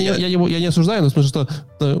точно... Я не осуждаю, но в смысле, что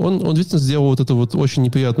он действительно сделал вот эту вот очень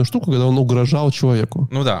неприятную штуку, когда он угрожал человеку.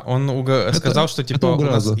 Ну да, он сказал, что типа у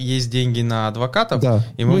нас есть деньги на адвокатов, да,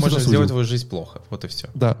 и мы можем сделать твою жизнь плохо. Вот и все.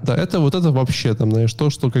 Да, это вообще там, знаешь,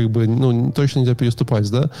 то, что как бы, ну, точно нельзя переступать,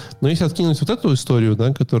 да. Но если откинуть вот эту историю,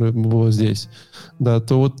 да, которая была здесь, да,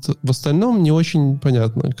 то вот в остальном не очень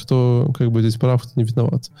понятно, кто как бы здесь прав, кто не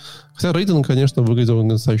виноват. Хотя Рейден, конечно, выглядел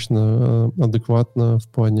достаточно адекватно в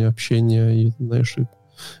плане общения и, знаешь,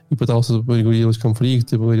 и пытался регулировать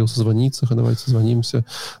конфликты, говорил созвониться, давайте созвонимся.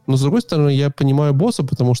 Но, с другой стороны, я понимаю босса,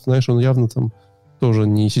 потому что, знаешь, он явно там тоже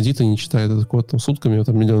не сидит и не читает этот код там сутками, он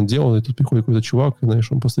там миллион дел, и тут приходит какой-то чувак, и,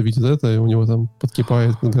 знаешь, он просто видит это, и у него там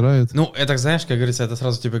подкипает, нагорает. Ну, это, знаешь, как говорится, это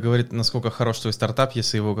сразу тебе говорит, насколько хорош твой стартап,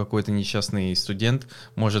 если его какой-то несчастный студент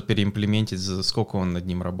может переимплементить, за сколько он над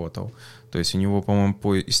ним работал. То есть у него, по-моему,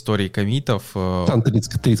 по истории коммитов... Там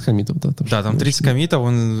 30 коммитов, да. Да, там 30 коммитов,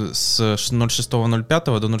 он с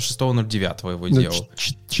 06.05 до 06.09 его делал.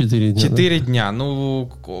 4 дня. 4 дня. Ну,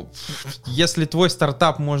 если твой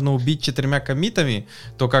стартап можно убить 4 коммитами,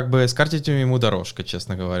 то как бы с картитами ему дорожка,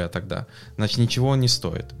 честно говоря, тогда. Значит, ничего он не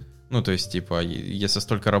стоит. Ну, то есть, типа, если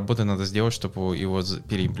столько работы надо сделать, чтобы его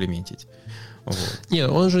переимплементить. Вот. Нет,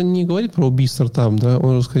 он же не говорит про убить стартап, да?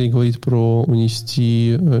 Он же скорее говорит про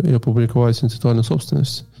унести и опубликовать интеллектуальную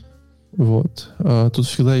собственность. Вот. А тут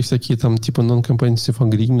всегда есть всякие там типа non-comprehensive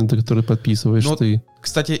agreement, которые подписываешь ты.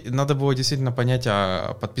 Кстати, надо было действительно понять,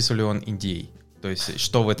 а подписывал ли он NDA. То есть,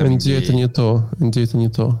 что в этом NDA это не то. NDA это не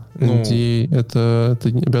то. NDA это ты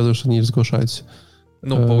обязываешься не разглашать.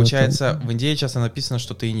 Ну, получается, в NDA часто написано,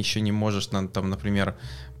 что ты еще не можешь, там, например,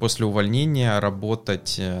 после увольнения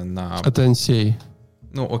работать на... Это NCA.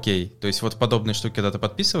 Ну, окей. То есть вот подобные штуки, когда ты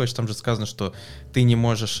подписываешь, там же сказано, что ты не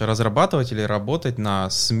можешь разрабатывать или работать на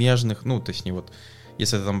смежных, ну, точнее, вот,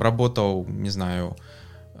 если ты там работал, не знаю,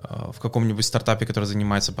 в каком-нибудь стартапе, который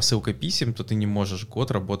занимается посылкой писем, то ты не можешь год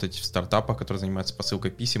работать в стартапах, который занимается посылкой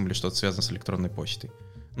писем или что-то связано с электронной почтой.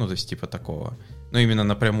 Ну, то есть типа такого. Ну, именно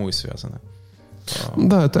напрямую связано.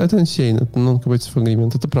 Да, это NCA, это non-competitive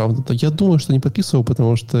agreement, это правда. Я думаю, что не подписывал,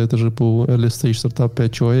 потому что это же был early stage стартап,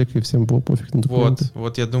 5 человек, и всем было пофиг на документы.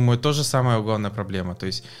 Вот, я думаю, то же самая главная проблема. То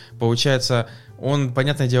есть, получается, он,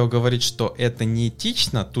 понятное дело, говорит, что это не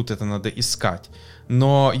этично, тут это надо искать.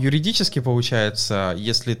 Но юридически, получается,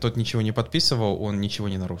 если тот ничего не подписывал, он ничего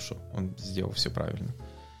не нарушил. Он сделал все правильно.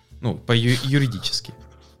 Ну, юридически.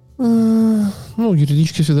 Ну,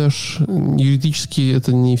 юридически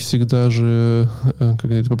это не всегда же, как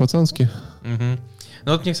говорится, по-пацански. Угу.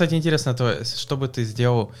 Ну вот мне, кстати, интересно, что бы ты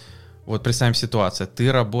сделал, вот представим ситуацию,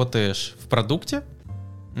 ты работаешь в продукте,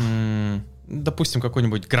 допустим,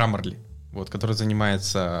 какой-нибудь Grammarly, вот, который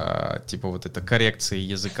занимается, типа, вот это коррекцией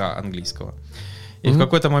языка английского. И в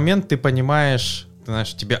какой-то момент ты понимаешь... Ты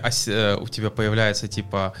знаешь, у тебя появляется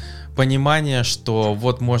типа понимание, что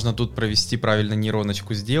вот можно тут провести правильно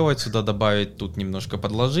нейроночку сделать, сюда добавить, тут немножко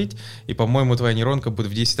подложить, и, по-моему, твоя нейронка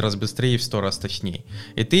будет в 10 раз быстрее и в 100 раз точнее.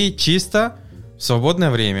 И ты чисто в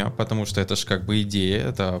свободное время, потому что это же как бы идея,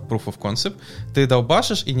 это proof of concept, ты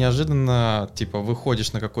долбашишь и неожиданно типа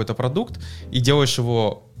выходишь на какой-то продукт и делаешь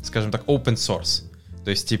его, скажем так, open source.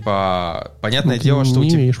 То есть, типа, понятное дело, что ты у не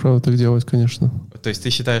тебя... имеешь права так делать, конечно. То есть ты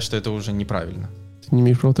считаешь, что это уже неправильно? Ты не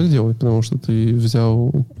имеешь права так делать, потому что ты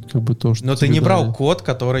взял как бы то, что... Но ты не брал код,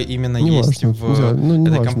 который именно есть в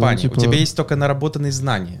этой компании. У тебя есть только наработанные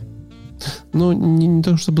знания. Ну, не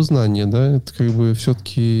то чтобы знания, да, это как бы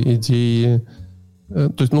все-таки идеи...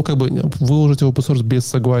 То есть, ну, как бы выложить в open source без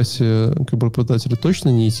согласия как бы работодателя точно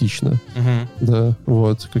неэтично. Да,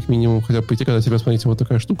 вот, как минимум, хотя бы пойти, когда тебя смотрите, вот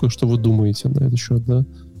такая штука, что вы думаете на этот счет, да,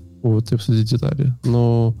 вот, и обсудить детали.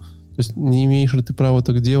 Но, то есть, не имеешь ли ты права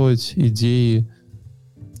так делать, идеи...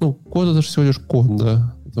 Ну, код — это же всего лишь код,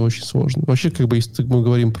 да, это очень сложно. Вообще, как бы, если мы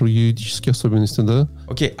говорим про юридические особенности, да.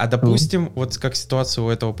 Окей, а допустим, вот как ситуация у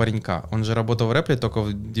этого паренька. Он же работал в Рэпле, только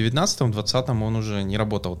в 19-м, 20-м он уже не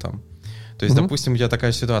работал там. То есть, допустим, у тебя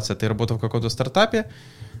такая ситуация, ты работал в каком-то стартапе,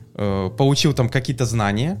 получил там какие-то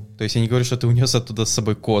знания, то есть я не говорю, что ты унес оттуда с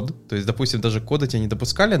собой код, то есть, допустим, даже кода тебя не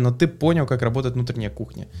допускали, но ты понял, как работает внутренняя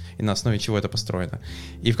кухня и на основе чего это построено.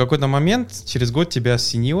 И в какой-то момент, через год тебя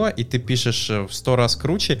осенило, и ты пишешь в 100 раз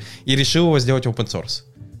круче и решил его сделать open source.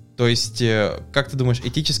 То есть, как ты думаешь,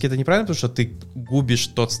 этически это неправильно, потому что ты губишь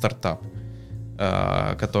тот стартап,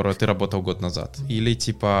 который ты работал год назад? Или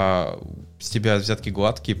типа с тебя взятки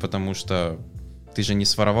гладкие, потому что ты же не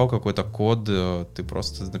своровал какой-то код, ты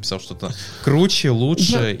просто написал что-то круче,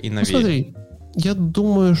 лучше и новее? Смотри, я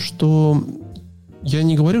думаю, что я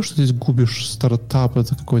не говорю, что ты здесь губишь стартап,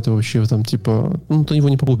 это какой-то вообще там типа, ну ты его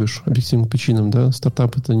не погубишь объективным причинам, да,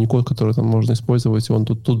 стартап — это не код, который там можно использовать, и он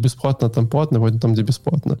тут бесплатно, там платно, поэтому там, где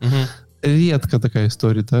бесплатно. Редко такая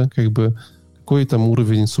история, да, как бы какой там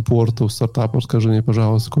уровень суппорта у стартапа, расскажи мне,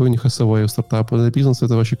 пожалуйста, какой у них SLA у стартапа. Для бизнеса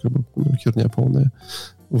это вообще как бы херня полная.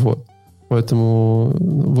 Вот. Поэтому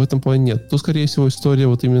в этом плане нет. Тут, скорее всего, история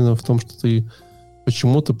вот именно в том, что ты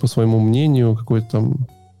почему-то, по своему мнению, какой-то там,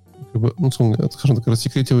 как бы, ну, скажем так,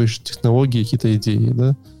 рассекретиваешь технологии, какие-то идеи,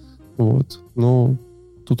 да? Вот. Но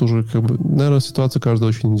тут уже, как бы, наверное, ситуация каждая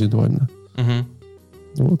очень индивидуальна.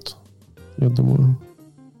 Вот. Я думаю...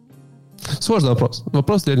 Сложный вопрос.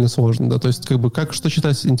 Вопрос реально сложный, да. То есть, как бы, что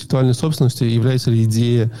считать интеллектуальной собственностью, является ли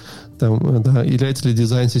идея, там, да, является ли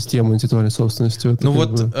дизайн системы интеллектуальной собственностью? Это, ну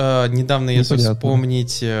вот, недавно, если непонятно.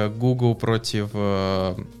 вспомнить Google против,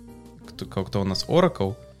 кто у нас,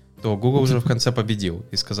 Oracle, то Google уже в конце победил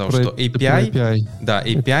и сказал, что API, да,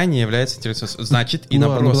 API не является интеллектуальной. Значит, и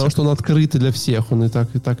набросок. Потому что он открытый для всех, он и так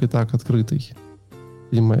открытый.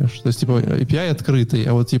 Понимаешь? То есть, типа, API открытый,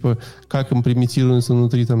 а вот, типа, как имплементируются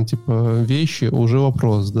внутри, там, типа, вещи, уже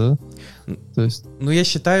вопрос, да? То есть... Ну, я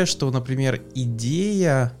считаю, что, например,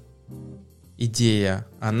 идея,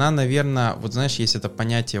 она, наверное, вот знаешь, есть это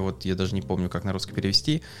понятие, вот я даже не помню, как на русский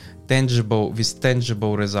перевести, tangible, with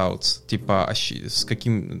tangible results, типа, с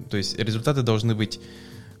каким, то есть, результаты должны быть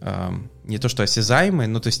не то что осязаемые,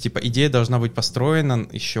 но, то есть, типа, идея должна быть построена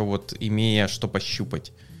еще вот, имея что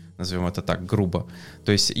пощупать. Назовем это так, грубо.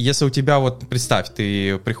 То есть, если у тебя, вот, представь,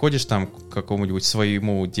 ты приходишь там к какому-нибудь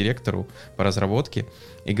своему директору по разработке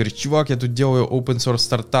и говоришь: чувак, я тут делаю open source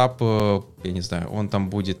стартап, я не знаю, он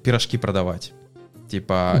там будет пирожки продавать.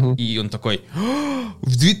 Типа, и он такой: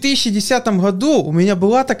 в 2010 году у меня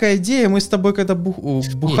была такая идея, мы с тобой когда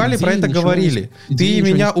бухали, про это говорили. Ты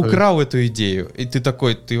меня украл эту идею. И ты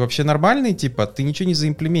такой: ты вообще нормальный, типа, ты ничего не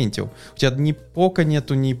заимплементил. У тебя ни пока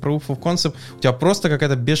нету, ни proof of concept, у тебя просто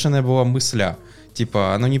какая-то бешеная была мысля.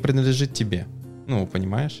 Типа, оно не принадлежит тебе. Ну,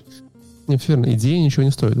 понимаешь? Не, все верно, идея ничего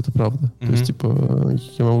не стоит, это правда. То есть, типа,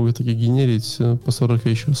 я могу такие генерить по 40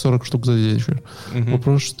 вещей, 40 штук за вечер.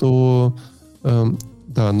 Вопрос, что...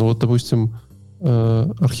 да, ну вот, допустим,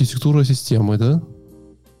 архитектура системы, да?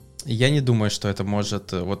 Я не думаю, что это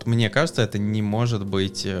может... Вот мне кажется, это не может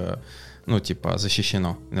быть, ну, типа,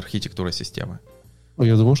 защищено архитектурой системы.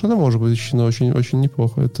 Я думаю, что она может быть защищена очень, очень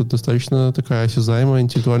неплохо. Это достаточно такая осязаемая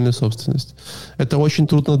интеллектуальная собственность. Это очень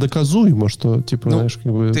трудно доказуемо, что, типа, ну, знаешь,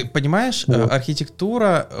 как бы... Ты понимаешь, вот.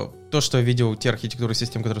 Архитектура, то, что я видел, те архитектуры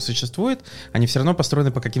систем, которые существуют, они все равно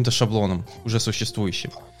построены по каким-то шаблонам, уже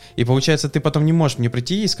существующим. И получается, ты потом не можешь мне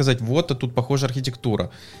прийти и сказать: вот, тут похожа архитектура.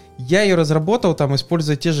 Я ее разработал, там,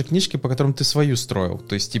 используя те же книжки, по которым ты свою строил.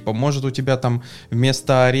 То есть, типа, может, у тебя там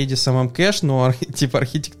вместо Redis Memcache, но, типа,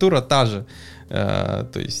 архитектура та же.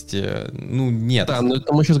 То есть, ну, нет. Да, но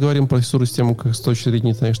это мы сейчас говорим про архитектуру систему как с точки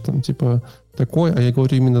зрения, знаешь, там, типа, такой, а я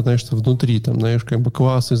говорю именно, знаешь, что внутри, там, знаешь, как бы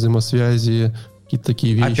классы, взаимосвязи, какие-то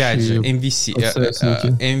такие вещи. Опять же, MVC,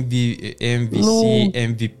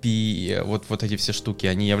 MVP, вот эти все штуки,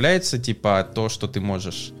 они являются, типа, то, что ты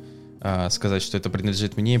можешь сказать, что это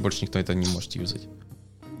принадлежит мне, и больше никто это не может юзать?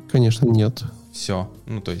 Конечно, нет. Все.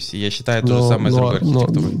 Ну, то есть, я считаю, то же самое с другой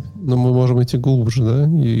архитектурой. Но мы можем идти глубже, да,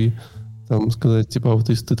 и там сказать, типа, вот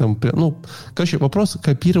если ты там... Ну, короче, вопрос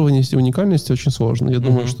копирования и уникальности очень сложный. Я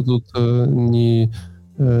думаю, что тут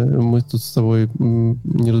мы тут с тобой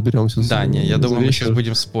не разберемся. Да, я думаю, мы сейчас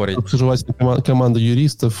будем спорить. Обсуждать команда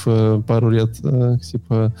юристов пару лет,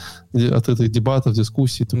 типа, открытых дебатов,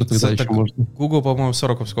 дискуссий, только тогда еще можно. Google, по-моему,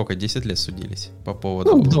 40 сколько? 10 лет судились по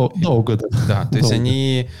поводу... Ну, долго, да. Да, то есть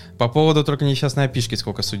они по поводу только несчастной опишки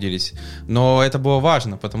сколько судились. Но это было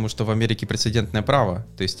важно, потому что в Америке прецедентное право.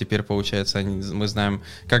 То есть теперь, получается, мы знаем,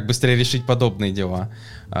 как быстрее решить подобные дела.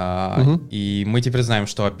 И мы теперь знаем,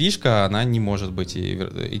 что опишка, она не может быть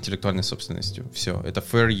интеллектуальной собственностью. Все, это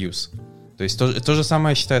fair use. То есть то же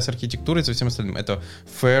самое, я считаю, с архитектурой и со всем остальным. Это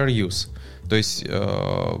fair use. То есть,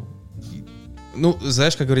 ну,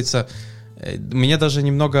 знаешь, как говорится, мне даже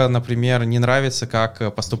немного, например, не нравится,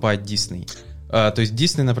 как поступает Disney. То есть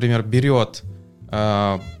Disney, например, берет...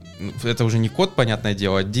 Это уже не код, понятное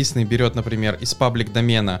дело. Disney берет, например, из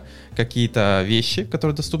паблик-домена какие-то вещи,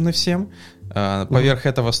 которые доступны всем, поверх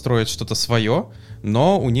этого строит что-то свое,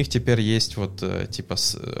 но у них теперь есть вот, типа,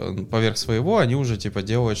 поверх своего они уже, типа,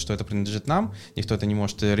 делают, что это принадлежит нам, никто это не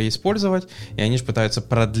может реиспользовать, и они же пытаются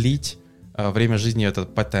продлить время жизни этого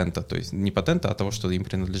патента, то есть не патента, а того, что им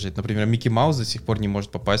принадлежит. Например, Микки Маус до сих пор не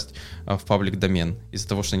может попасть в паблик-домен из-за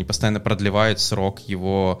того, что они постоянно продлевают срок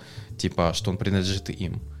его, типа, что он принадлежит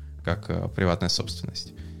им, как приватная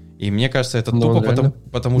собственность. И мне кажется, это тупо,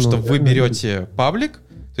 потому что вы берете паблик,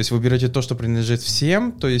 то есть вы берете то, что принадлежит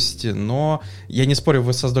всем, то есть, но я не спорю,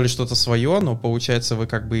 вы создали что-то свое, но получается, вы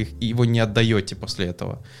как бы его не отдаете после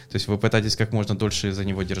этого. То есть вы пытаетесь как можно дольше за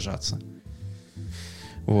него держаться.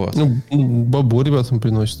 Вот. Ну, бабу ребятам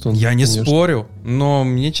приносит он. Я не спорю, но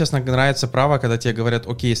мне, честно, нравится право, когда тебе говорят,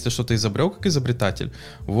 окей, если что-то изобрел как изобретатель,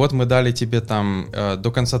 вот мы дали тебе там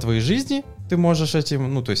до конца твоей жизни, ты можешь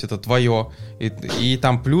этим, ну, то есть это твое, и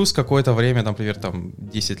там плюс какое-то время, там, например, там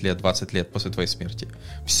 10 лет, 20 лет после твоей смерти.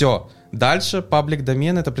 Все. Дальше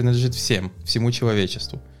паблик-домен это принадлежит всему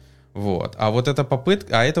человечеству. Вот. А вот эта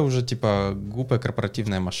попытка, а это уже типа глупая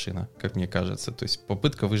корпоративная машина, как мне кажется, то есть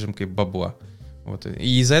попытка выжимкой бабла. Вот.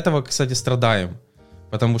 И из-за этого, кстати, страдаем.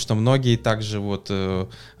 Потому что многие также вот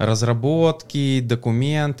разработки,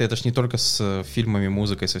 документы, это ж не только с фильмами,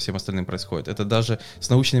 музыкой, со всем остальным происходит. Это даже с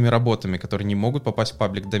научными работами, которые не могут попасть в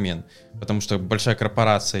паблик-домен. Потому что большая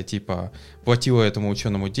корпорация, типа, платила этому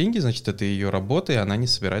ученому деньги, значит, это ее работа, и она не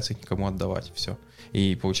собирается их никому отдавать. Все.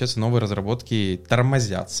 И, получается, новые разработки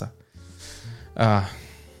тормозятся.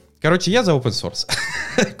 Короче, я за open source,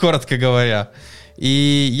 коротко говоря.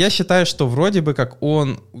 И я считаю, что вроде бы как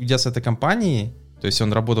он, уйдя с этой компании, то есть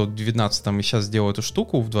он работал в 19-м и сейчас делал эту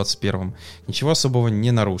штуку в 21-м, ничего особого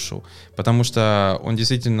не нарушил. Потому что он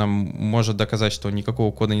действительно может доказать, что он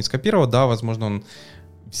никакого кода не скопировал. Да, возможно, он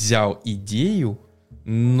взял идею,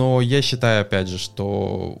 но я считаю, опять же,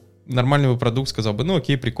 что нормальный бы продукт сказал бы, ну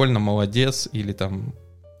окей, прикольно, молодец, или там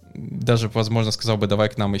даже, возможно, сказал бы, давай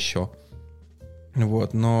к нам еще.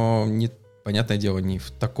 Вот, но не... Понятное дело, не в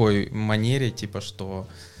такой манере, типа, что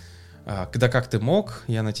когда как ты мог,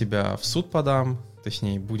 я на тебя в суд подам,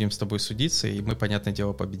 точнее, будем с тобой судиться, и мы, понятное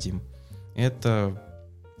дело, победим. Это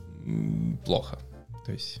плохо.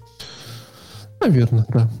 То есть... Наверное,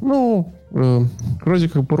 да. Ну, вроде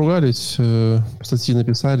как поругались, статьи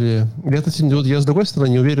написали. Я, с другой стороны,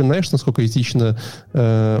 не уверен, знаешь, насколько этично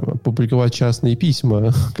публиковать частные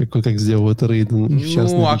письма, как сделал это Рейден.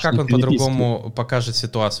 Ну, а как он по-другому покажет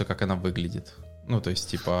ситуацию, как она выглядит? Ну, то есть,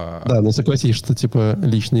 типа... Да, но согласись, что, типа,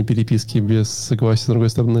 личные переписки без согласия, с другой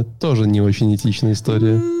стороны, тоже не очень этичная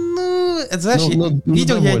история. Знаешь,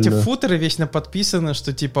 видел я эти футеры вечно подписаны,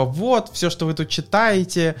 что типа вот, все, что вы тут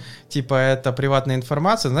читаете, типа это приватная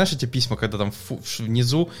информация. Знаешь, эти письма, когда там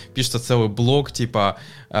внизу пишется целый блог, типа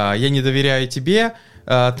я не доверяю тебе,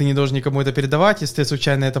 ты не должен никому это передавать, если ты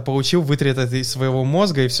случайно это получил, вытри это из своего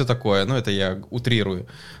мозга и все такое. Ну, это я утрирую.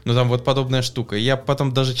 Но там вот подобная штука. И я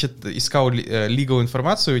потом даже искал legal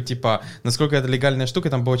информацию, типа, насколько это легальная штука,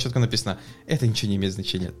 там было четко написано, это ничего не имеет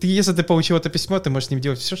значения. Если ты получил это письмо, ты можешь с ним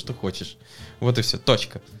делать все, что хочешь. Вот и все,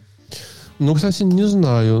 точка. Ну, кстати, не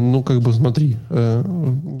знаю. Ну, как бы, смотри,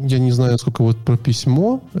 я не знаю, сколько вот про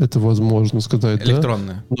письмо это возможно сказать.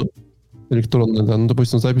 Электронное. Да? Электронные, да. Ну,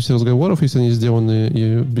 допустим, записи разговоров, если они сделаны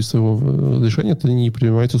и без своего решения, то они не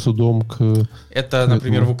принимаются судом к... Это,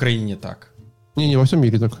 например, в Украине так. Не, во всем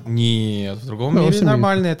мире так. Нет, в другом мире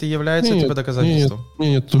нормально, это является типа доказательством.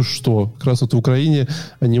 Нет, то что? Как раз вот в Украине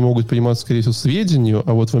они могут приниматься, скорее всего, сведению,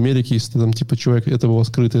 а вот в Америке, если там типа человек, это была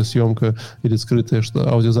скрытая съемка или скрытая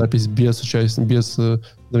аудиозапись без участия, без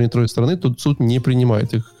давления другой стороны, то суд не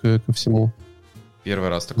принимает их ко всему. Первый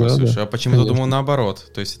раз такое Да, слышу. да, Я почему-то конечно. думал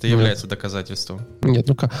наоборот. То есть это Нет. является доказательством. Нет,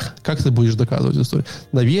 ну как ты будешь доказывать историю?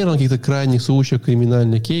 Наверное, в каких-то крайних случаях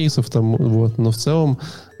криминальных кейсов, там, вот, но в целом,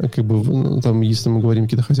 как бы, ну, там, если мы говорим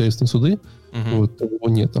какие-то хозяйственные суды, Мгм. вот, то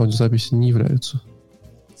нет, аудиозаписи не являются.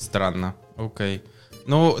 Странно. Окей.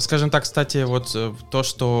 Ну, скажем так, кстати, вот то,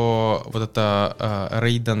 что вот это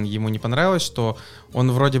Рейден ему не понравилось, что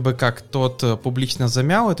он вроде бы как тот публично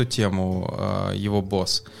замял эту тему, его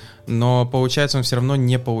босс, но получается он все равно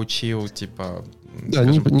не получил, типа, Да,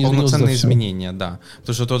 скажем, не полноценные за всё. изменения, да.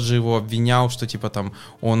 Потому что тот же его обвинял, что типа там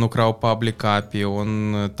он украл паблик API,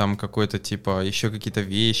 он там какой-то типа еще какие-то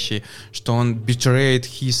вещи, что он betrayed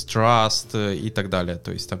his trust и так далее.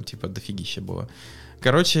 То есть там типа дофигища было.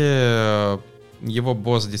 Короче, его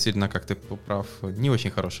босс действительно, как ты прав, не очень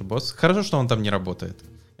хороший босс. Хорошо, что он там не работает.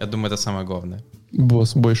 Я думаю, это самое главное.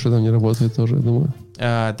 Босс больше там не работает тоже, я думаю.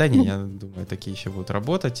 Да не, я думаю, такие еще будут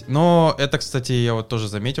работать. Но это, кстати, я вот тоже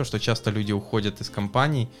заметил, что часто люди уходят из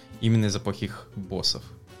компаний именно из-за плохих боссов.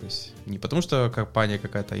 То есть не потому, что компания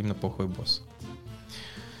какая-то, а именно плохой босс.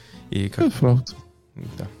 И как... Это правда.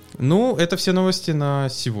 Да. Ну, это все новости на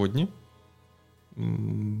сегодня.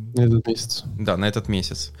 Этот месяц. Да, на этот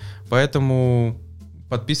месяц. Поэтому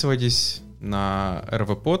подписывайтесь на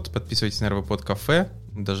РВПод, подписывайтесь на РВПод Кафе,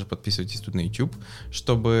 даже подписывайтесь тут на YouTube,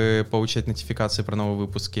 чтобы получать нотификации про новые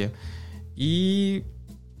выпуски. И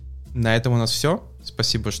на этом у нас все.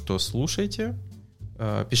 Спасибо, что слушаете.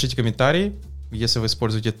 Пишите комментарии. Если вы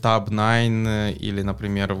используете Tab 9 или,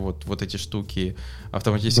 например, вот эти штуки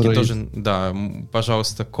автоматически Braid. тоже, да,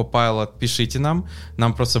 пожалуйста, Copilot, пишите нам.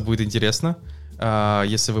 Нам просто будет интересно,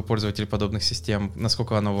 если вы пользователь подобных систем,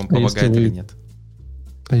 насколько оно вам помогает или нет.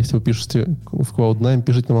 А если вы пишете в Cloud9,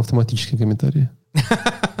 пишите нам автоматические комментарии.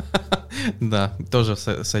 Да, тоже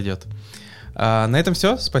сойдет. На этом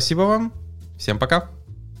все. Спасибо вам. Всем пока.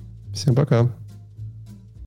 Всем пока.